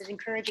happy, it's an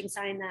encouraging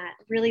sign that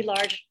really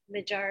large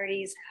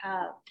majorities,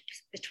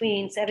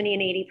 between 70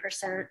 and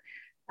 80%,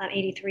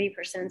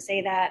 83%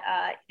 say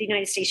that the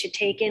United States should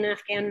take in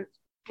Afghan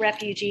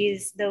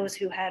refugees, those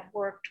who had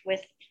worked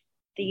with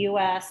the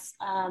US,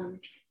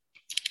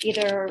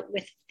 either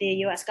with the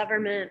US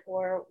government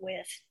or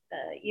with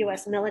the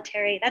US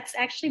military. That's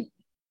actually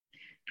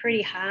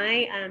pretty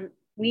high.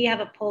 We have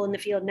a poll in the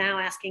field now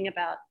asking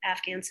about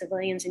Afghan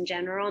civilians in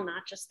general,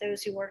 not just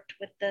those who worked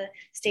with the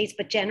states,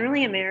 but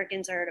generally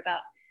Americans are at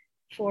about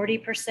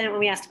 40%. When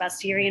we asked about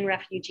Syrian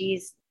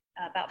refugees,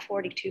 about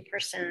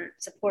 42%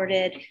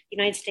 supported the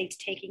United States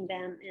taking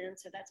them in,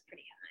 so that's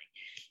pretty high.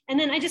 And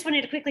then I just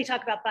wanted to quickly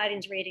talk about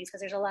Biden's ratings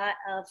because there's a lot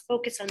of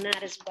focus on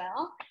that as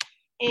well.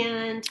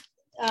 And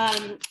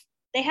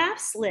they have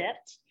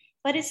slipped,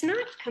 but it's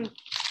not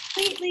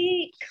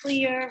completely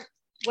clear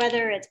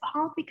whether it's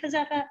all because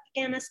of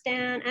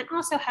Afghanistan, and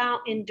also how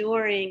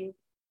enduring.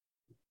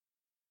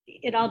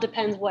 It all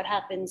depends what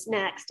happens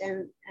next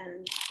and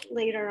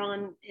later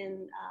on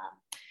in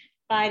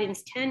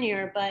Biden's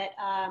tenure. But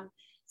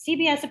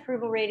CBS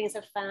approval ratings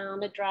have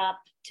found a drop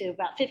to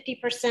about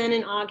 50%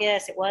 in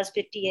August. It was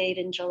 58%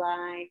 in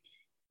July.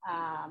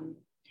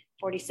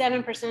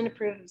 47%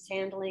 approve of his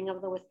handling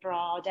of the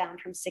withdrawal, down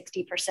from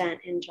 60%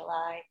 in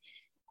July.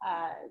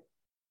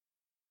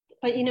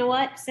 But you know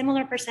what?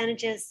 Similar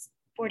percentages,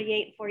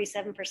 48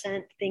 and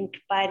 47% think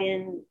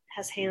Biden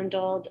has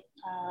handled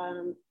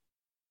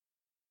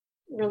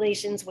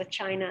relations with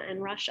China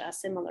and Russia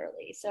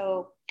similarly.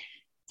 So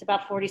it's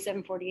about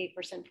 47, 48%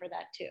 for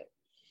that too.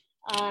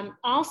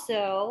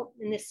 Also,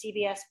 in this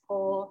CBS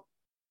poll,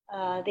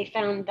 they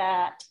found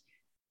that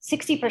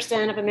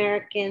 60% of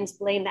Americans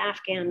blame the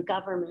Afghan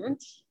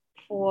government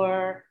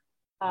for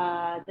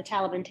the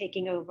Taliban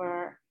taking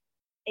over.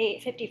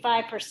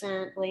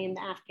 55% blame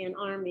the Afghan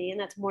army, and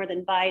that's more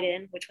than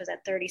Biden, which was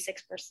at 36%,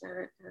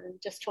 and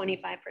just 25%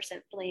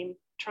 blame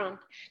Trump.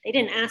 They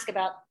didn't ask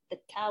about the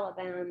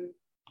Taliban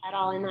at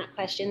all in that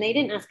question. They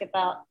didn't ask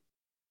about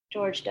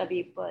George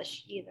W.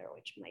 Bush either,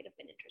 which might have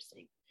been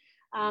interesting.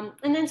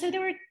 And then so there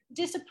were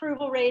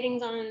disapproval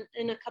ratings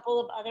in a couple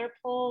of other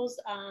polls,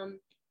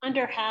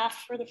 under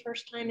half for the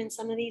first time in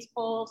some of these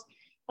polls.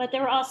 But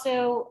there were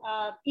also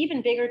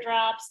even bigger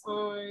drops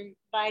on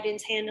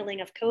Biden's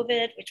handling of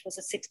COVID, which was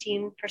a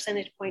 16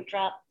 percentage point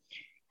drop,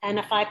 and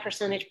a 5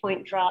 percentage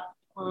point drop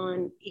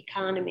on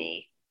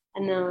economy.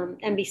 And then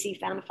NBC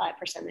found a 5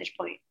 percentage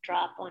point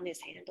drop on his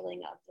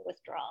handling of the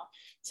withdrawal.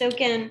 So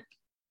again,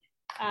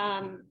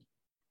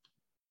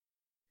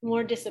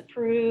 more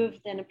disapprove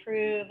than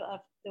approve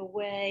of the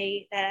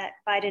way that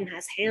Biden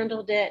has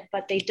handled it,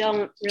 but they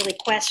don't really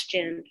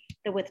question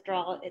the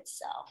withdrawal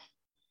itself.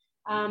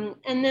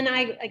 And then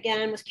I,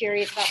 again, was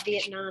curious about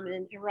Vietnam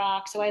and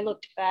Iraq. So I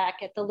looked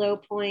back at the low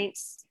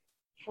points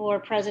for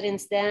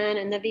presidents then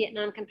and the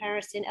Vietnam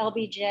comparison.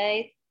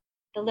 LBJ,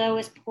 the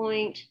lowest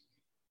point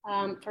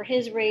for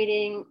his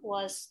rating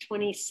was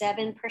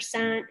 27%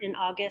 in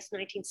August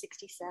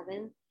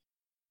 1967.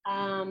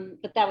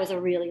 But that was a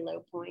really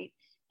low point.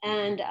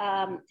 And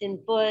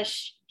in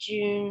Bush,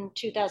 June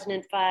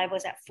 2005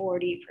 was at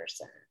 40%.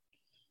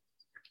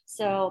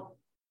 So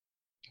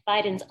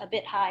Biden's a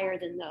bit higher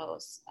than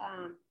those.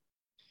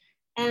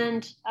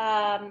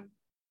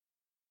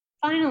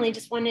 Finally,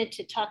 just wanted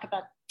to talk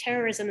about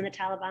terrorism and the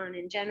Taliban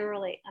in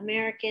general.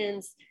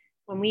 Americans,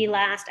 when we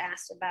last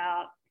asked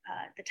about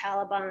the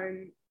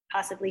Taliban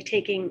possibly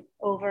taking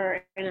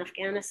over in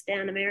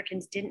Afghanistan,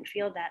 Americans didn't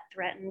feel that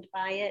threatened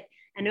by it.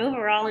 And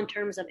overall, in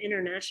terms of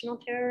international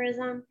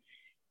terrorism,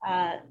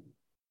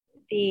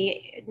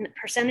 the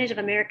percentage of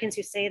Americans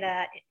who say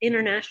that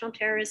international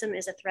terrorism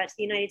is a threat to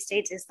the United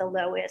States is the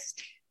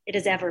lowest it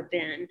has ever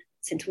been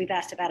since we've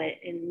asked about it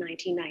in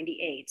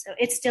 1998. So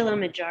it's still a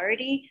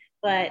majority,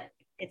 but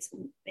it's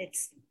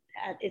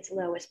at its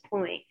lowest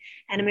point.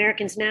 And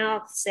Americans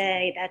now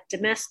say that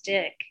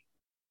domestic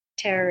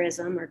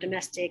terrorism or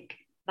domestic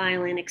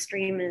violent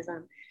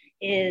extremism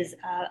is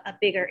a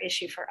bigger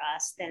issue for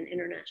us than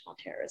international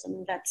terrorism.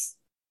 And that's,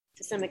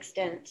 to some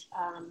extent,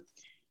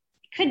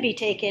 could be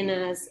taken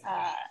as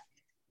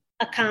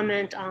a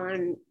comment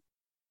on,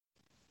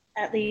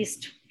 at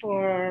least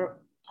for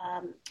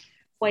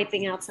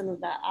wiping out some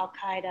of the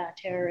Al-Qaeda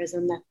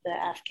terrorism that the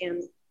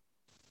Afghan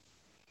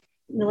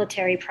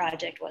military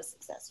project was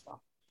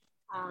successful.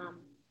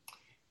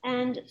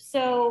 And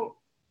so,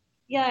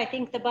 yeah, I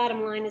think the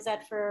bottom line is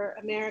that for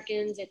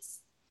Americans,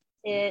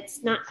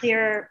 it's not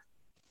clear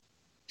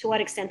to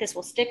what extent this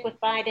will stick with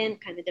Biden.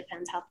 Kind of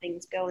depends how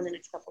things go in the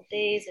next couple of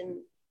days and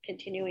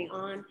continuing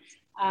on.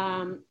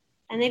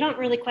 And they don't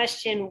really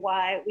question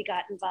why we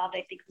got involved.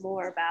 I think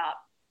more about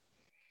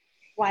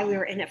why we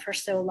were in it for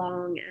so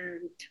long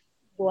and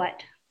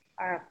what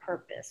our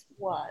purpose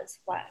was,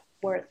 why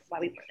we were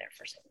there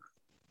for so long.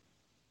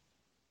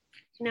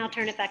 So now I'll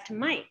turn it back to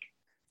Mike.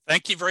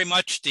 Thank you very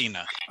much,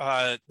 Dina.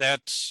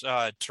 That's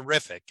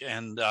terrific.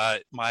 And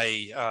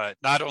my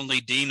not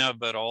only Dina,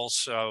 but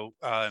also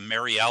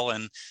Mary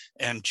Ellen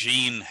and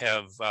Jean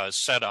have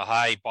set a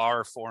high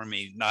bar for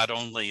me, not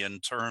only in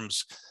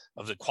terms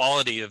of the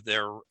quality of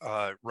their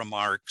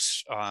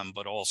remarks,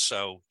 but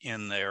also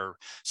in their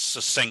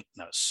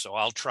succinctness. So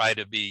I'll try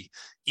to be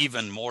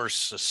even more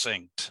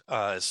succinct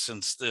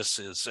since this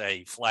is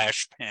a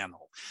flash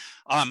panel.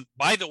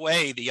 By the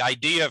way, the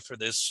idea for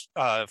this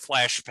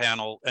flash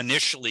panel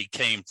initially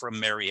came from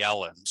Mary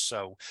Ellen.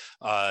 So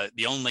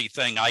the only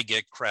thing I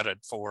get credit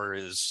for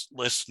is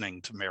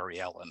listening to Mary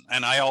Ellen.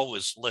 And I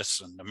always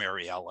listen to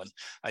Mary Ellen.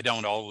 I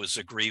don't always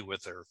agree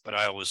with her, but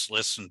I always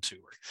listen to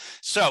her.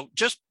 So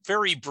just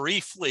very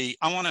briefly,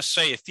 I want to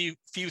say a few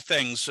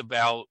things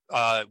about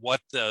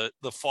what the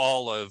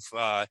fall of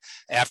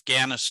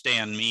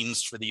Afghanistan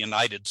means for the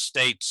United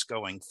States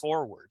going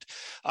forward.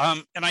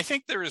 And I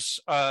think there's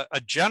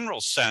a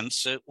general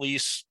sense, at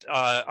least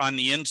on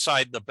the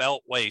inside the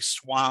Beltway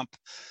swamp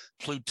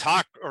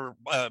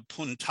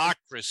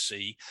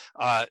plutocracy,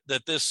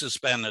 that this has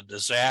been a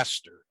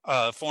disaster.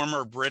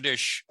 Former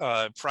British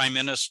Prime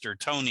Minister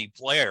Tony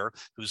Blair,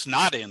 who's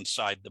not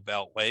inside the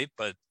Beltway,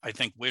 but I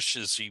think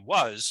wishes he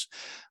was,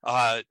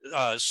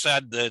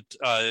 said that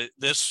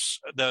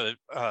the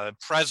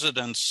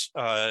president's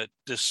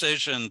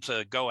decision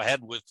to go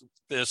ahead with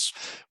this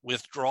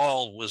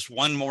withdrawal was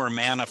one more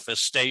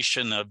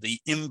manifestation of the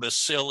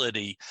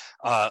imbecility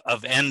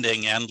of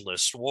ending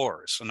endless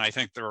wars. And I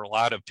think there are a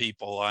lot of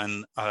people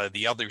on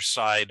the other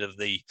side of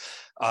the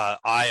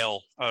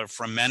aisle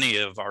from many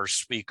of our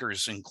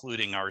speakers,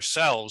 including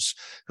ourselves,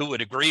 who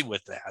would agree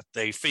with that.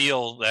 They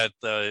feel that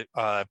the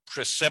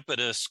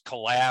precipitous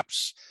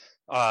collapse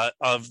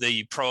of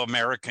the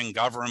pro-American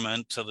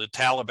government to the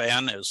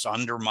Taliban has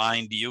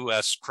undermined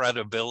U.S.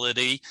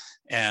 credibility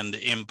and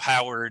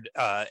empowered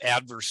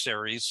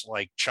adversaries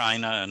like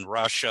China and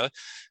Russia.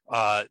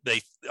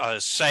 They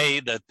say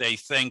that they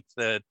think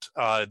that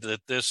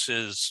that this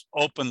has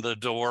opened the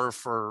door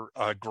for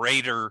a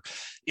greater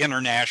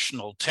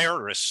international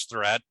terrorist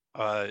threat.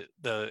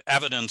 The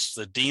evidence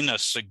that Dina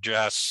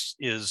suggests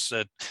is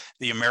that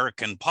the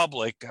American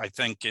public, I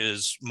think,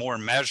 is more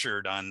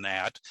measured on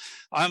that.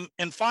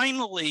 And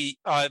finally,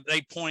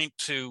 they point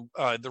to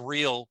the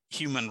real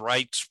human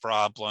rights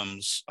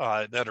problems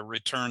that a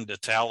return to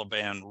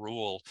Taliban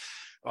rule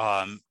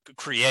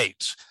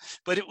creates.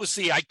 But it was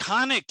the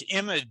iconic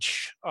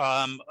image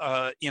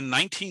in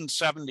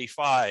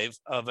 1975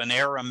 of an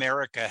Air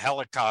America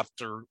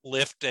helicopter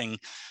lifting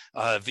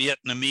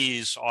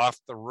Vietnamese off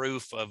the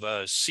roof of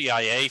a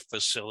CIA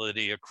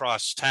facility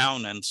across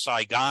town in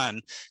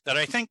Saigon that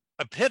I think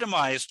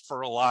epitomized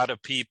for a lot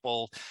of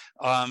people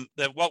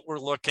that what we're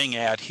looking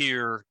at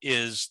here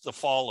is the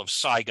fall of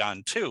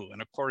Saigon too.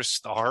 And of course,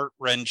 the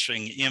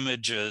heart-wrenching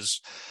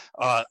images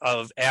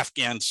of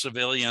Afghan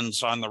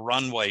civilians on the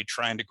runway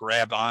trying to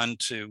grab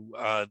onto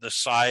the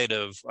side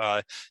of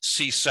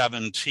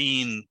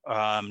C-17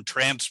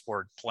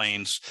 transport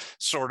planes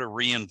sort of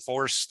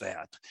reinforce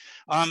that.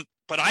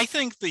 But I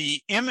think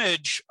the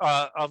image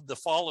of the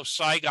fall of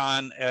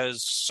Saigon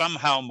as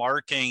somehow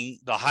marking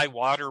the high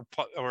water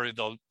or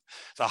the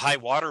high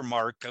water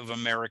mark of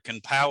American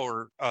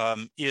power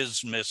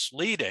is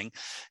misleading.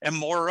 And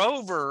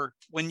moreover,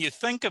 when you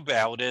think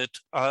about it,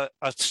 a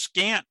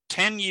scant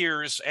 10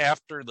 years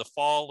after the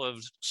fall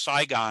of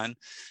Saigon,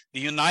 the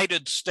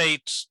United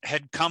States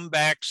had come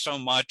back so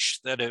much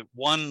that it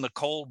won the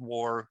Cold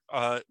War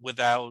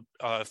without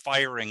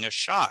firing a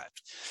shot.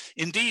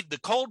 Indeed, the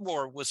Cold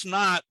War was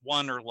not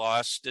won or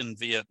lost in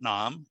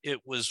Vietnam. It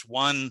was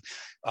won,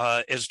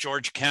 as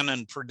George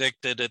Kennan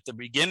predicted at the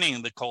beginning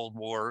of the Cold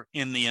War,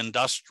 in the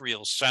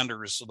industrial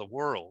centers of the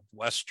world,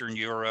 Western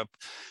Europe,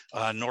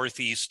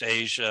 Northeast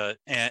Asia,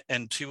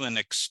 and to an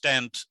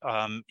extent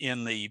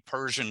in the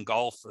Persian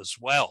Gulf as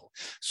well.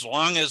 As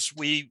long as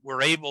we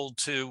were able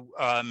to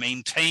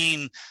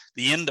maintain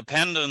the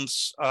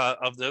independence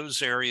of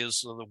those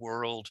areas of the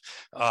world,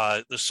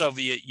 the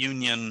Soviet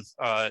Union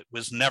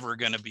was never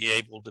going to be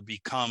able to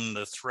become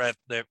the threat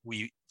that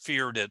we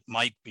feared it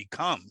might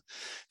become.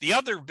 The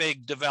other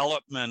big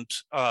development,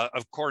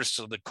 of course,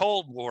 of the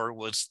Cold War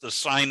was the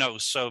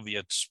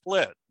Sino-Soviet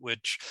split,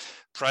 which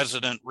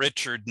President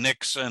Richard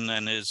Nixon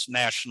and his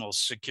national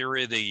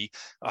security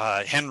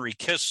Henry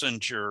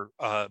Kissinger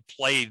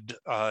played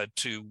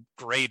to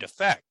great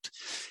effect.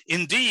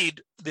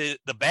 Indeed, the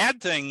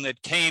bad thing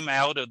that came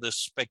out of the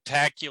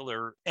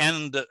spectacular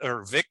end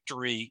or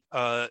victory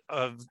by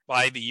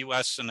the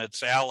U.S. and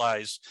its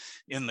allies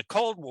in the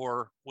Cold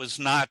War was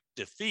not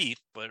defeat,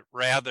 but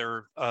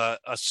rather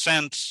a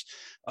sense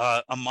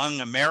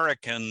among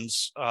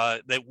Americans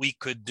that we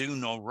could do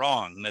no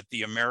wrong, that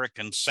the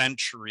American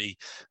century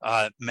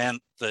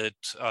meant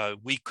that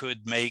we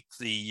could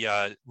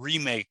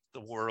remake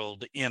the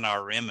world in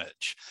our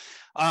image.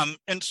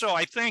 And so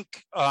I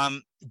think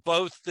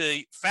both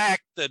the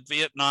fact that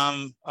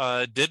Vietnam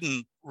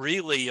didn't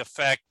really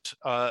affect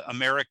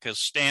America's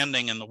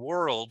standing in the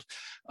world,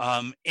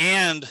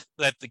 and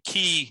that the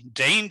key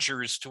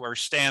dangers to our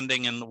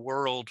standing in the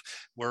world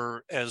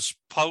were, as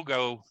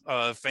Pogo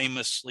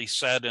famously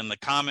said in the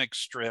comic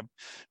strip,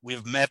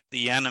 "We've met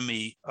the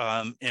enemy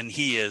and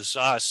he is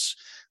us,"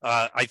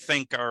 I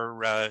think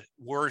are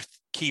worth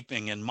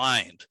keeping in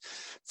mind.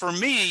 For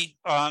me,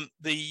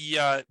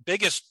 the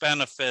biggest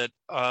benefit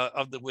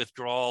of the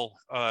withdrawal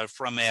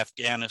from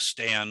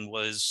Afghanistan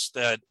was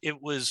that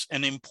it was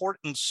an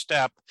important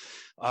step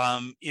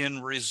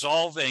in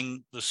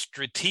resolving the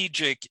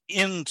strategic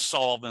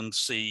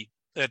insolvency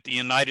that the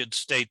United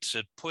States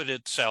had put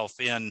itself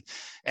in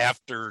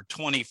after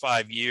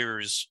 25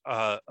 years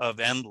of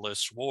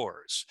endless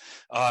wars.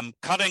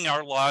 Cutting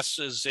our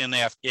losses in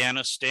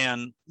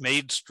Afghanistan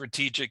made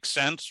strategic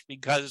sense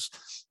because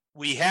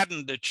we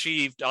hadn't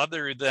achieved,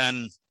 other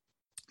than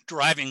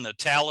driving the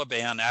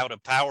Taliban out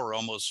of power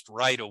almost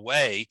right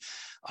away,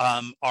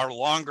 our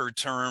longer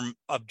term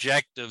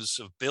objectives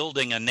of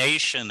building a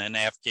nation in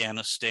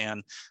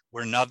Afghanistan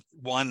where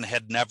one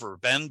had never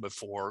been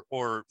before,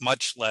 or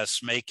much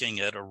less making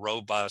it a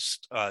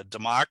robust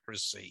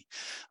democracy.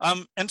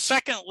 And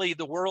secondly,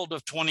 the world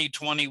of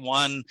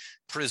 2021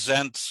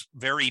 presents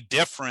very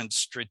different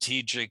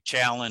strategic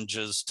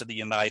challenges to the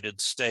United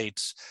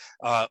States,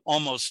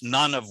 almost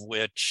none of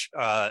which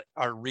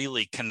are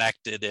really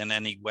connected in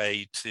any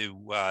way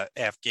to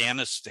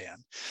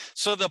Afghanistan.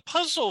 So the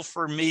puzzle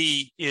for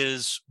me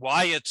is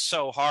why it's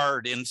so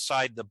hard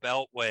inside the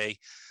Beltway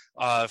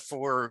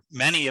for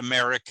many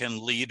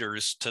American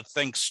leaders to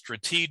think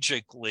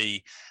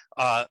strategically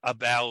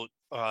about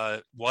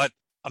what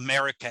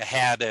America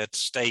had at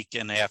stake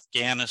in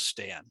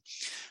Afghanistan.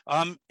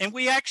 And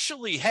we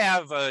actually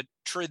have a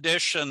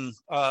tradition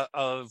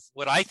of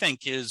what I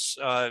think is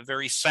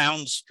very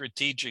sound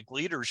strategic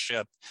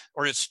leadership,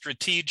 or a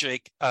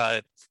strategic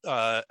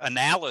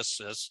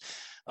analysis,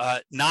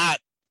 not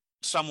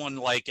someone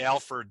like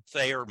Alfred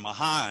Thayer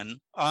Mahan,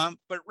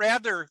 but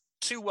rather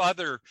two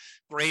other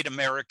great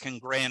American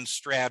grand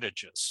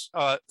strategists.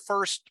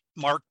 First,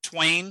 Mark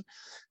Twain,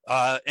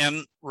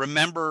 and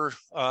remember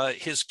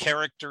his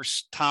character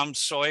Tom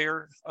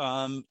Sawyer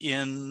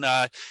in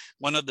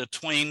one of the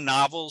Twain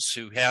novels,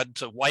 who had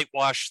to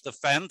whitewash the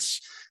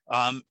fence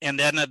and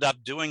ended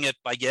up doing it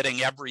by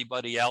getting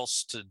everybody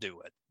else to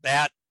do it.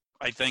 That,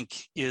 I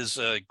think, is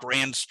a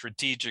grand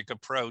strategic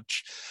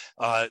approach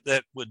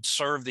that would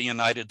serve the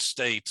United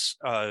States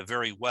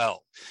very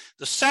well.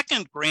 The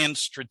second grand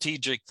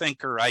strategic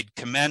thinker I'd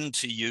commend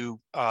to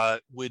you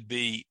would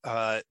be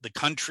the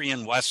country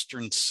and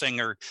Western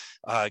singer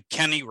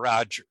Kenny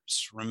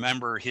Rogers.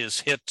 Remember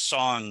his hit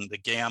song, "The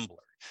Gambler."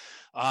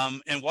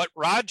 And what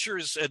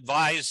Rogers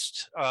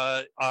advised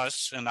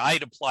us, and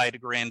I'd applied a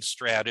grand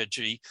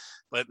strategy,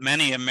 but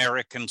many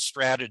American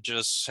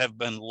strategists have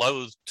been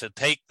loath to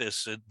take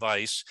this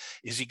advice,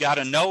 is you got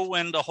to know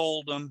when to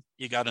hold them,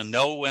 you got to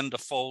know when to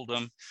fold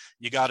them,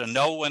 you got to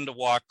know when to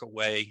walk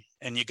away,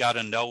 and you got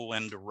to know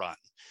when to run.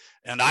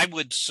 And I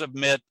would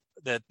submit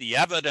that the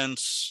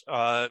evidence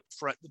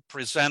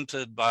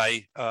presented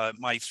by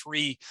my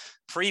three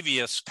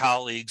previous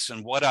colleagues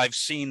and what I've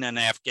seen in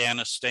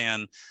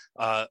Afghanistan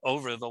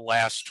over the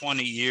last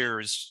 20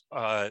 years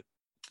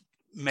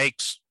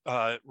makes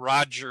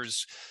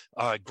Rogers'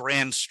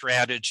 grand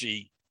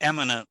strategy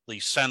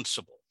eminently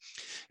sensible.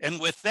 And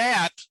with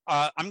that,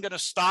 I'm going to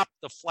stop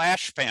the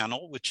flash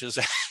panel, which has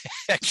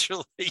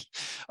actually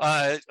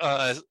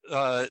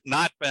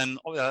not been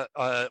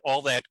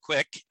all that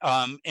quick,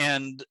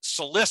 and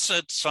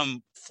solicit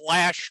some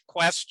flash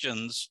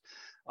questions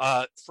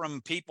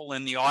from people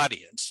in the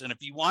audience. And if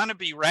you want to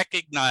be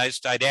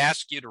recognized, I'd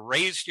ask you to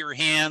raise your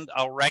hand.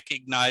 I'll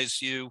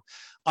recognize you.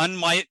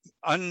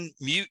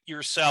 Unmute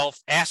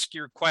yourself, ask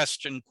your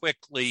question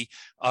quickly,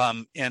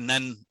 and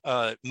then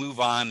move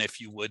on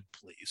if you would,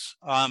 please.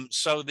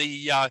 So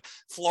the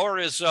floor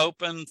is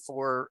open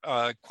for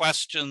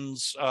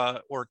questions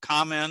or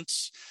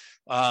comments.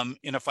 And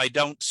if I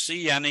don't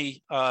see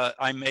any,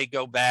 I may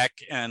go back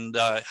and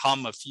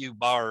hum a few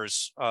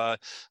bars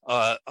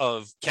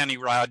of Kenny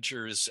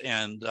Rogers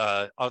and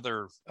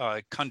other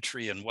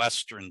country and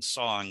Western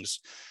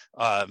songs.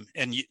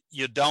 And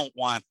you don't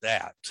want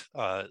that.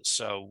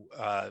 So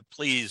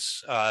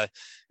please,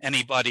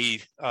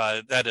 anybody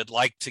that'd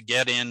like to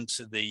get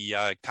into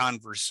the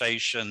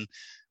conversation,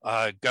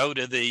 go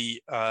to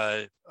the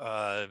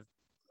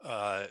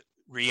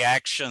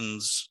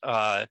reactions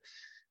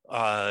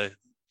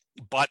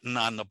button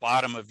on the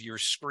bottom of your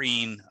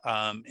screen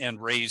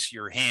and raise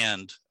your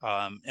hand,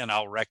 and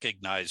I'll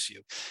recognize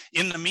you.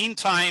 In the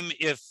meantime,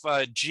 if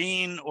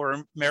Jean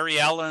or Mary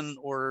Ellen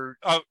or,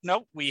 oh,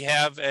 no, we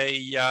have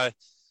a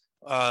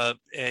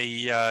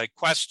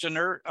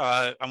questioner.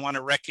 I want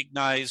to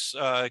recognize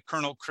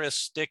Colonel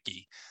Chris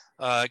Dickey.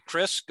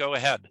 Chris, go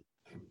ahead.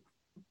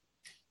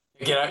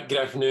 Good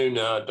afternoon,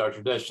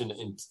 Dr. Desch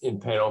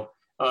and panel.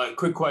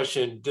 Quick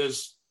question: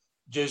 Does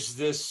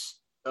this,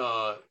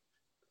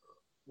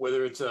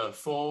 whether it's a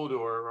fold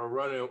or a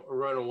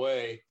run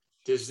away,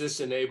 does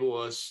this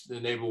enable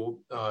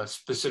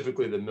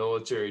specifically the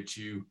military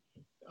to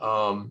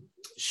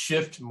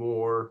shift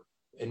more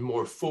and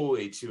more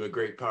fully to a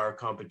great power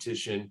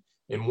competition?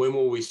 And when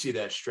will we see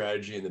that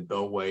strategy in the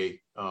Beltway?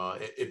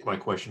 If my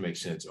question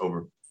makes sense.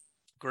 Over.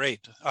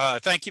 Great.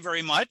 Thank you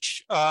very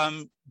much.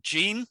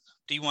 Jean,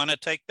 do you want to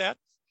take that?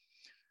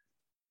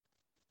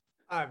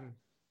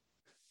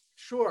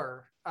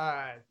 Sure.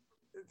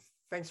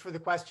 Thanks for the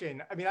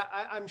question. I mean,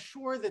 I'm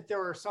sure that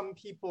there are some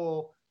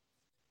people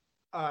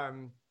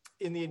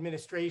in the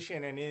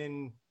administration and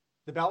in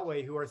the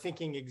Beltway who are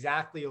thinking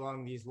exactly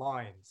along these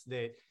lines,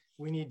 that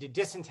we need to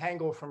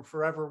disentangle from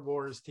forever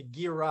wars to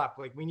gear up.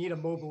 Like, we need a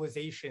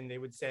mobilization, they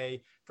would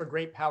say, for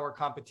great power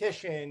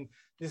competition.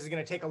 This is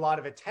going to take a lot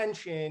of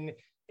attention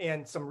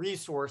and some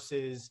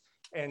resources.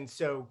 And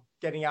so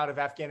getting out of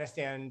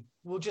Afghanistan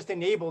will just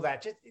enable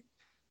that.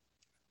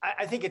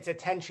 I think its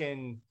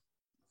attention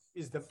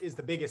is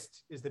the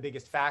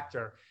biggest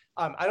factor.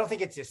 I don't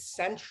think it's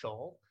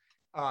essential.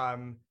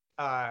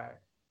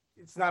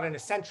 It's not an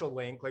essential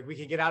link. Like, we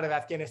could get out of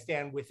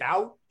Afghanistan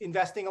without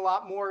investing a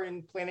lot more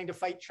in planning to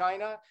fight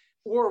China,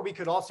 or we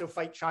could also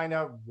fight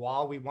China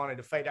while we wanted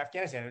to fight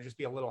Afghanistan. It'd just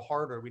be a little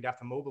harder. We'd have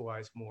to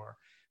mobilize more.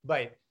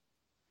 But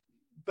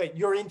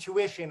your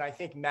intuition, I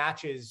think,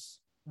 matches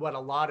what a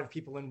lot of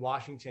people in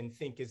Washington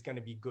think is going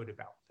to be good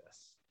about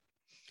this.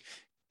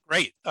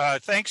 Great.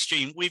 Thanks,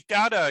 Jean. We've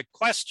got a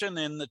question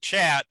in the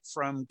chat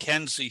from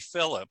Kenzie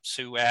Phillips,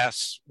 who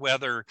asks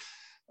whether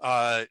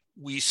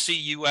we see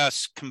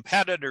U.S.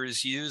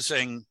 competitors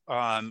using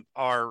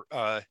our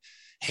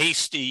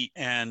hasty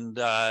and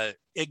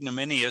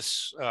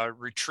ignominious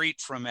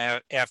retreat from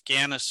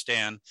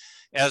Afghanistan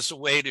as a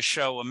way to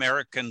show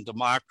American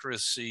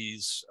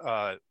democracy's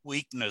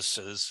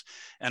weaknesses,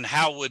 and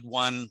how would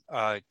one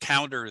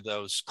counter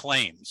those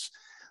claims?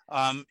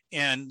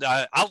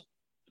 I'll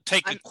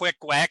take a quick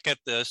whack at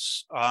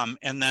this,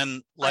 and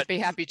then I'd be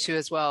happy to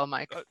as well,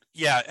 Mike.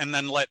 Yeah, and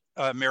then let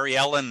Mary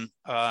Ellen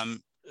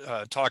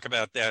talk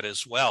about that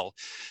as well.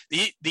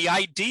 The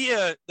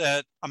idea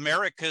that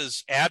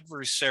America's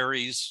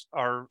adversaries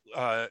are,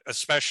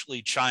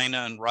 especially China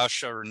and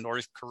Russia or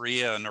North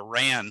Korea and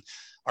Iran,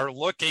 are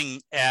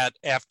looking at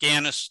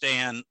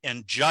Afghanistan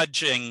and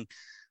judging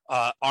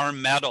our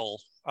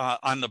mettle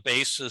on the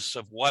basis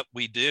of what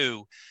we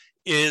do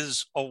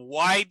is a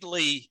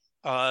widely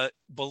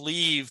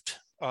believed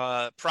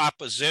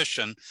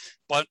proposition,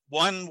 but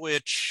one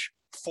which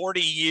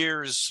 40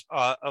 years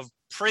of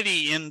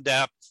pretty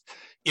in-depth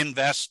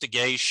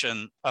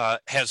investigation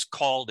has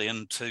called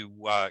into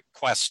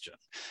question.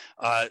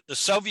 The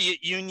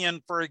Soviet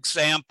Union, for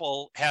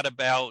example, had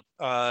about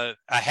a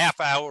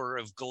half hour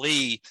of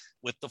glee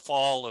with the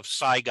fall of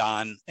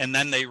Saigon, and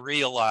then they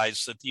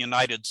realized that the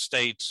United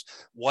States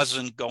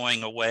wasn't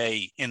going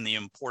away in the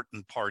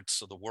important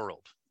parts of the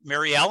world.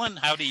 Mary Ellen,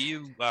 how do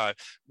you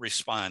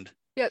respond?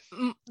 Yeah,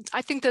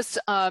 I think this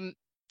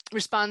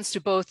responds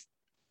to both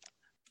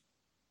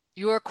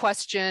your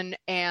question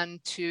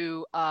and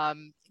to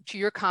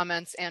your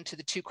comments and to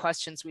the two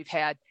questions we've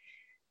had.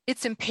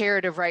 It's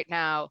imperative right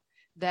now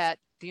that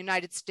the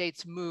United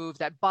States move,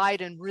 that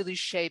Biden really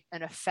shape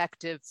an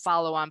effective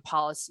follow-on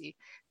policy.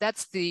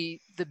 That's the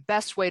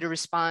best way to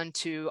respond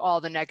to all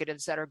the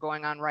negatives that are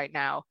going on right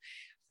now.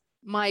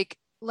 Mike,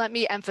 let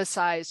me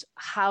emphasize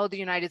how the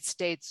United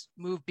States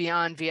moved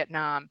beyond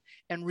Vietnam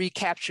and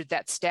recaptured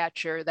that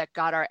stature that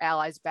got our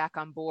allies back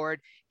on board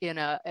in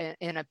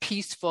a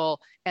peaceful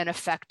and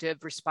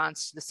effective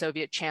response to the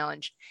Soviet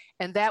challenge.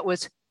 And that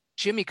was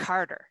Jimmy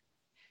Carter.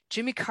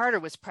 Jimmy Carter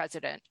was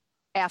president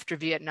after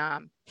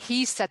Vietnam.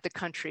 He set the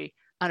country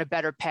on a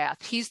better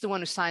path. He's the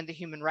one who signed the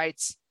human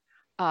rights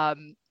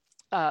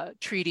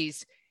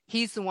treaties.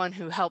 He's the one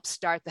who helped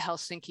start the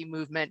Helsinki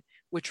movement,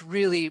 which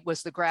really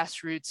was the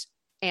grassroots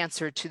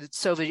answer to the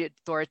Soviet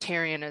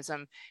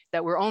authoritarianism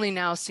that we're only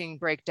now seeing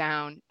break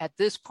down at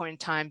this point in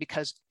time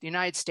because the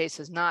United States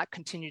has not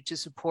continued to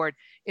support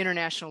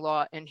international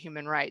law and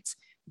human rights.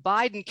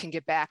 Biden can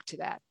get back to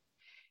that.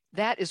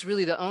 That is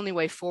really the only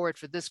way forward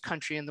for this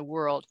country and the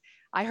world.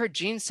 I heard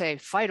Jean say,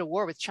 fight a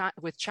war with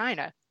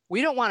China.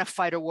 We don't want to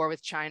fight a war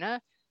with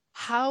China.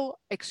 How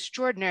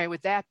extraordinary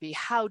would that be?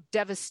 How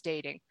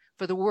devastating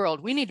for the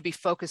world. We need to be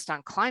focused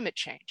on climate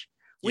change.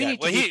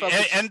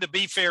 And to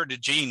be fair to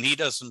Jean, he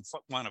doesn't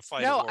want to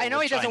fight. No, I know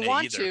he doesn't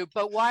want either. to,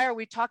 but why are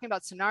we talking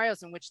about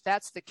scenarios in which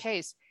that's the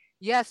case?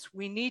 Yes,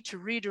 we need to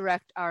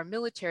redirect our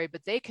military,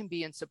 but they can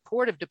be in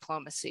support of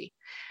diplomacy.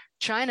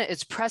 China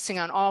is pressing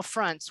on all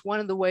fronts. One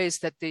of the ways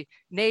that the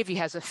Navy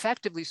has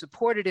effectively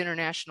supported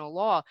international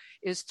law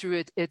is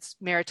through its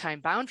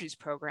maritime boundaries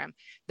program.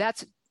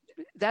 That's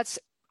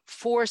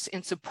force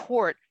in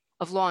support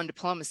of law and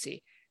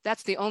diplomacy.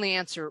 That's the only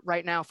answer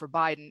right now for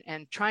Biden.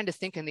 And trying to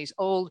think in these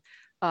old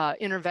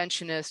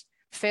interventionist,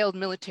 failed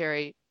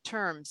military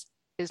terms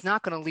is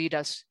not going to lead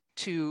us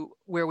to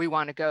where we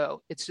want to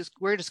go.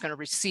 We're just going to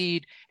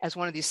recede as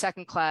one of these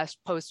second-class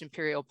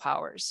post-imperial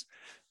powers.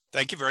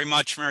 Thank you very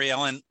much, Mary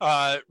Ellen.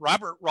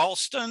 Robert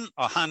Ralston,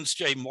 a Hans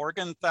J.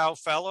 Morgenthau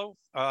Fellow.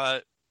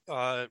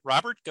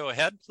 Robert, go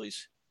ahead,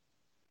 please.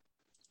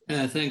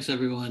 Thanks,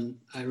 everyone.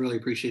 I really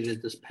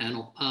appreciated this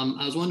panel.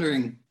 I was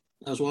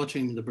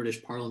watching the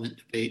British Parliament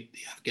debate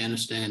the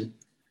Afghanistan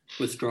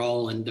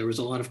withdrawal, and there was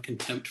a lot of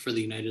contempt for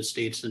the United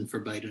States and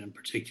for Biden in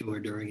particular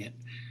during it.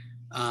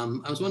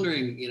 I was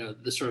wondering,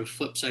 the sort of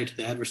flip side to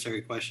the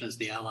adversary question is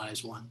the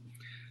allies one.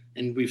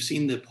 And we've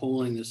seen the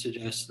polling that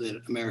suggests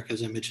that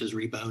America's image has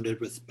rebounded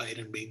with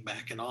Biden being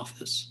back in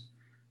office.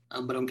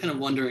 But I'm kind of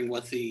wondering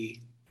what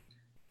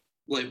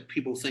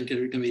people think are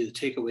going to be the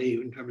takeaway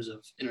in terms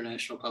of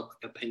international public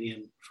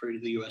opinion for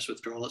the U.S.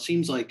 withdrawal. It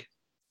seems like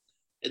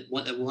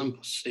at one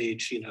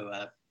stage,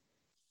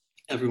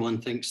 everyone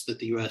thinks that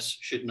the U.S.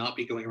 should not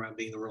be going around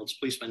being the world's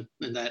policeman,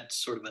 and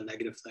that's sort of a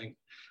negative thing.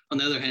 On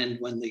the other hand,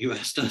 when the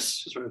U.S.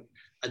 does sort of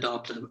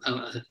adopt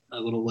a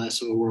little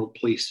less of a world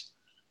police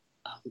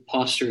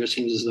posture, it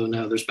seems as though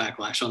now there's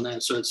backlash on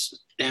that. So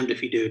it's damned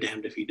if you do,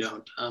 damned if you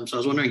don't. So I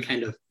was wondering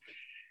kind of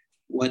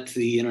what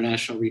the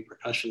international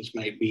repercussions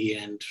might be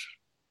and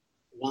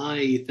why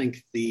you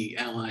think the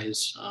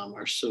allies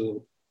are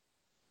so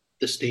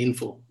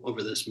disdainful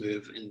over this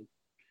move. And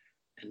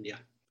yeah.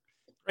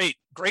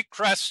 Great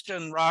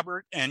question,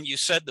 Robert. And you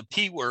said the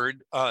P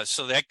word,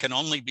 so that can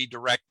only be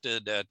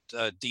directed at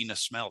Dina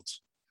Smeltz.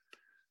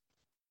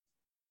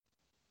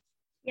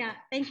 Yeah,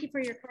 thank you for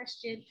your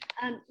question.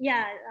 I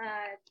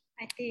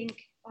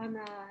think on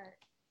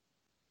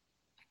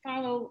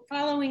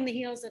following the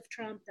heels of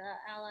Trump, the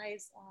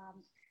allies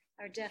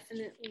are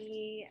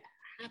definitely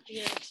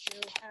happier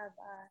to have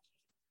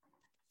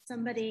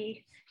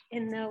somebody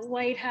in the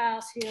White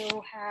House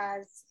who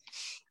has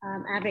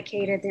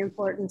advocated the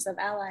importance of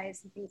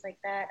allies and things like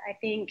that. I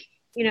think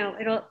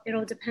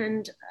it'll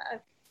depend,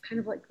 kind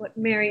of like what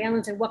Mary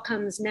Ellen said, what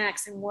comes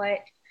next and what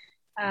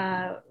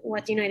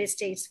the United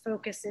States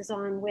focuses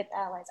on with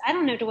allies. I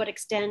don't know to what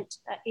extent,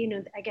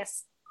 I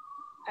guess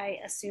I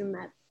assume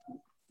that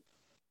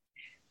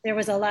there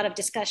was a lot of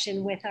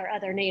discussion with our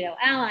other NATO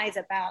allies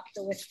about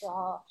the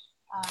withdrawal.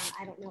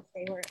 I don't know if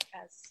they were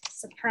as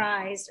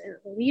surprised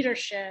at the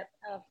leadership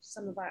of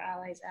some of our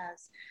allies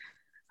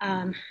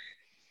as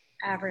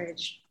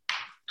average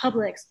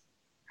publics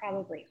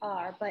probably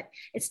are, but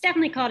it's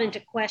definitely called into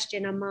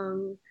question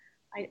among,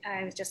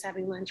 I was just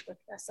having lunch with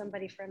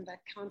somebody from the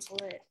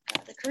consulate,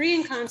 the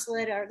Korean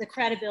consulate, or the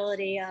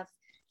credibility of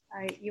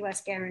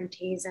US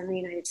guarantees and the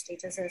United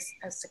States as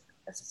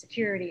a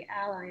security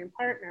ally and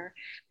partner.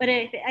 But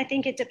I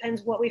think it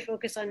depends what we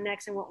focus on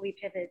next and what we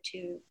pivot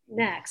to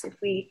next. If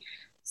we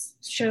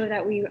show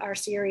that we are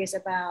serious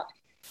about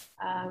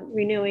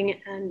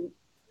renewing an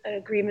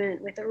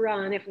agreement with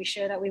Iran, if we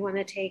show that we want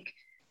to take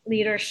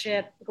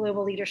leadership,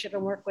 global leadership,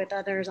 and work with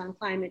others on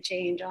climate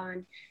change,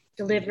 on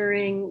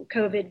delivering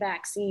COVID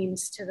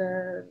vaccines to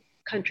the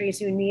countries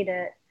who need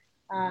it,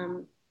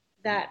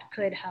 that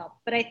could help.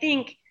 But I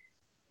think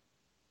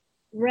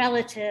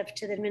relative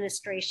to the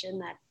administration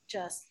that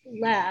just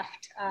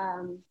left,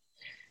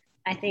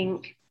 I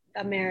think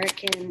the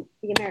American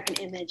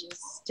image is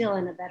still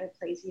in a better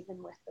place,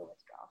 even with the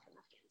withdrawal from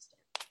Afghanistan.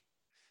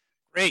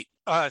 Great.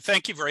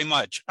 Thank you very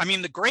much. I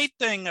mean, the great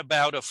thing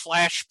about a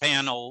flash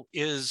panel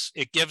is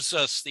it gives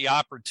us the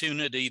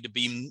opportunity to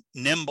be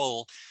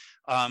nimble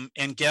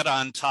and get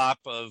on top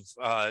of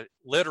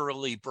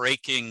literally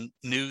breaking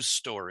news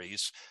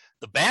stories.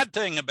 The bad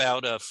thing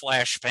about a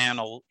flash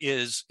panel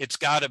is it's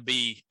got to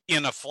be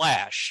in a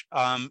flash.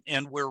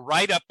 And we're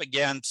right up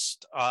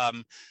against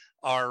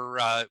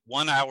our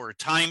 1 hour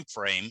time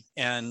frame.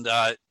 And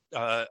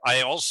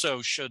I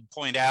also should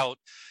point out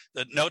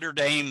that Notre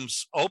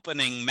Dame's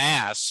opening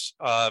mass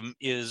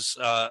is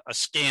a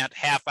scant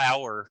half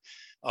hour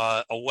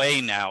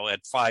away now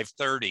at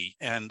 5:30,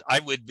 and I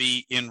would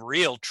be in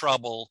real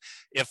trouble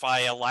if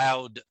I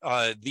allowed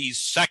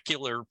these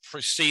secular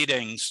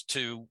proceedings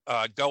to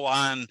go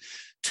on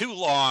too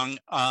long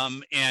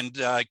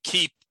and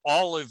keep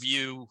all of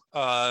you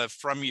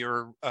from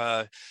your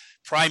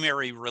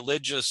primary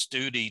religious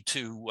duty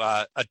to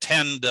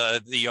attend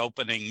the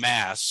opening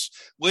mass,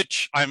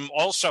 which I'm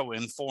also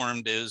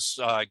informed is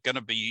going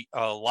to be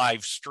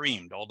live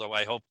streamed, although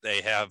I hope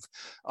they have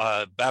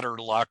better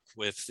luck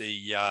with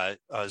the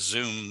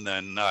Zoom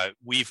than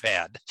we've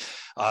had.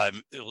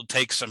 It'll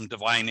take some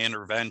divine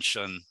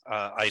intervention,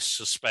 I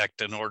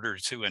suspect, in order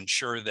to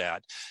ensure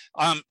that.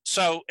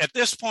 So at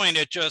this point,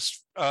 it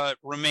just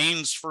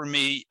remains for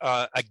me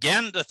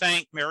again to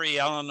thank Mary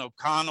Ellen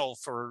O'Connell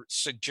for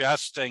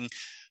suggesting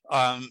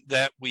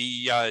that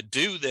we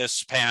do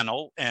this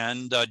panel,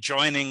 and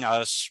joining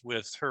us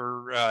with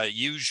her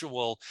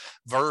usual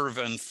verve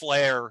and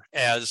flair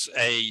as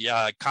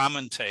a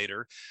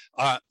commentator,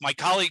 my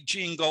colleague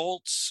Jean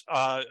Goltz,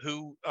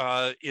 who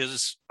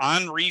is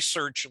on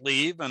research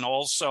leave and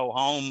also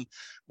home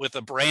with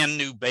a brand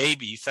new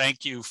baby.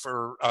 Thank you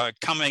for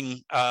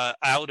coming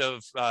out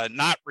of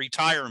not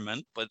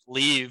retirement, but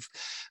leave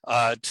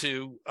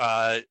to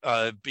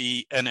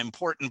be an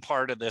important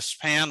part of this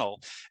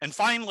panel. And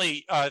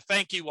finally,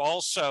 thank you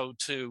also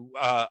to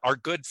our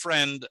good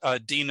friend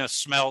Dina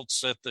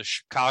Smeltz at the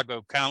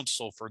Chicago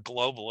Council for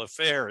Global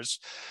Affairs.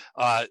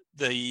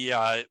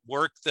 The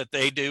work that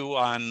they do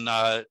on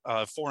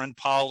foreign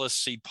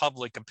policy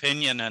public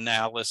opinion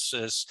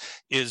analysis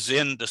is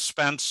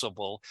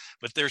indispensable,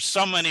 but there's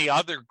so many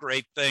other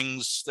great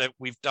things that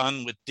we've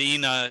done with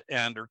Dina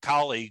and her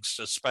colleagues,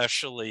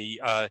 especially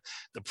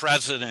the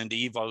president,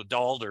 Ivo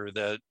Dalder,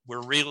 that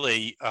we're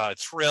really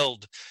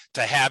thrilled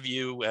to have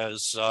you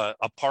as a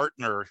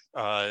partner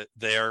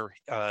there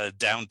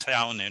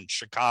downtown in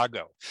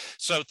Chicago.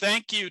 So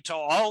thank you to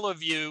all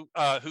of you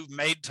who've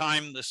made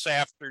time this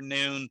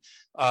afternoon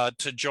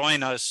to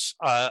join us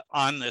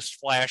on this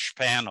flash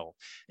panel,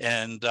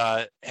 and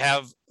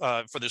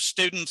for the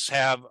students,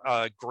 have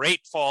a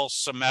great fall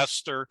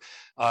semester,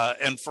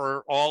 and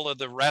for all of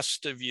the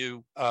rest of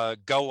you,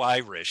 go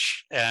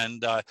Irish,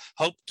 and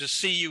hope to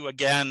see you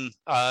again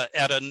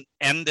at an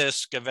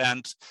NDISC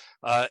event,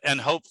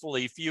 and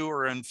hopefully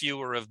fewer and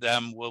fewer of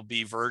them will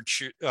be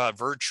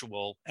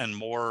virtual and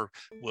more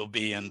will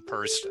be in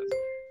person.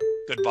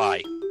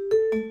 Goodbye.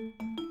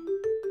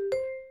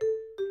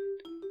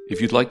 If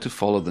you'd like to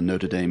follow the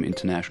Notre Dame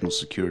International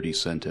Security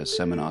Center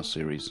seminar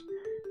series,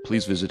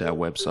 please visit our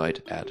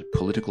website at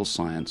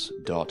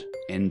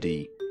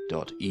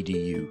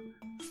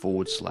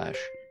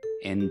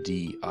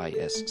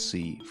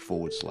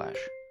politicalscience.nd.edu/NDISC/,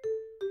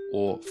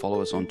 or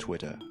follow us on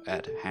Twitter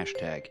at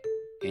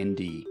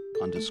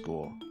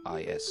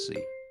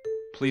 #ND_ISC.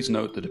 Please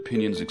note that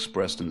opinions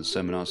expressed in the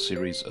seminar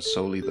series are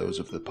solely those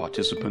of the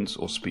participants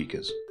or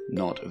speakers,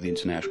 not of the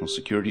International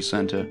Security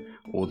Center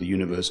or the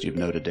University of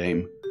Notre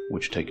Dame,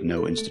 which take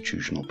no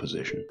institutional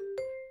position.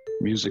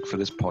 Music for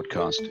this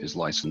podcast is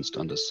licensed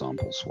under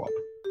Sample Swap.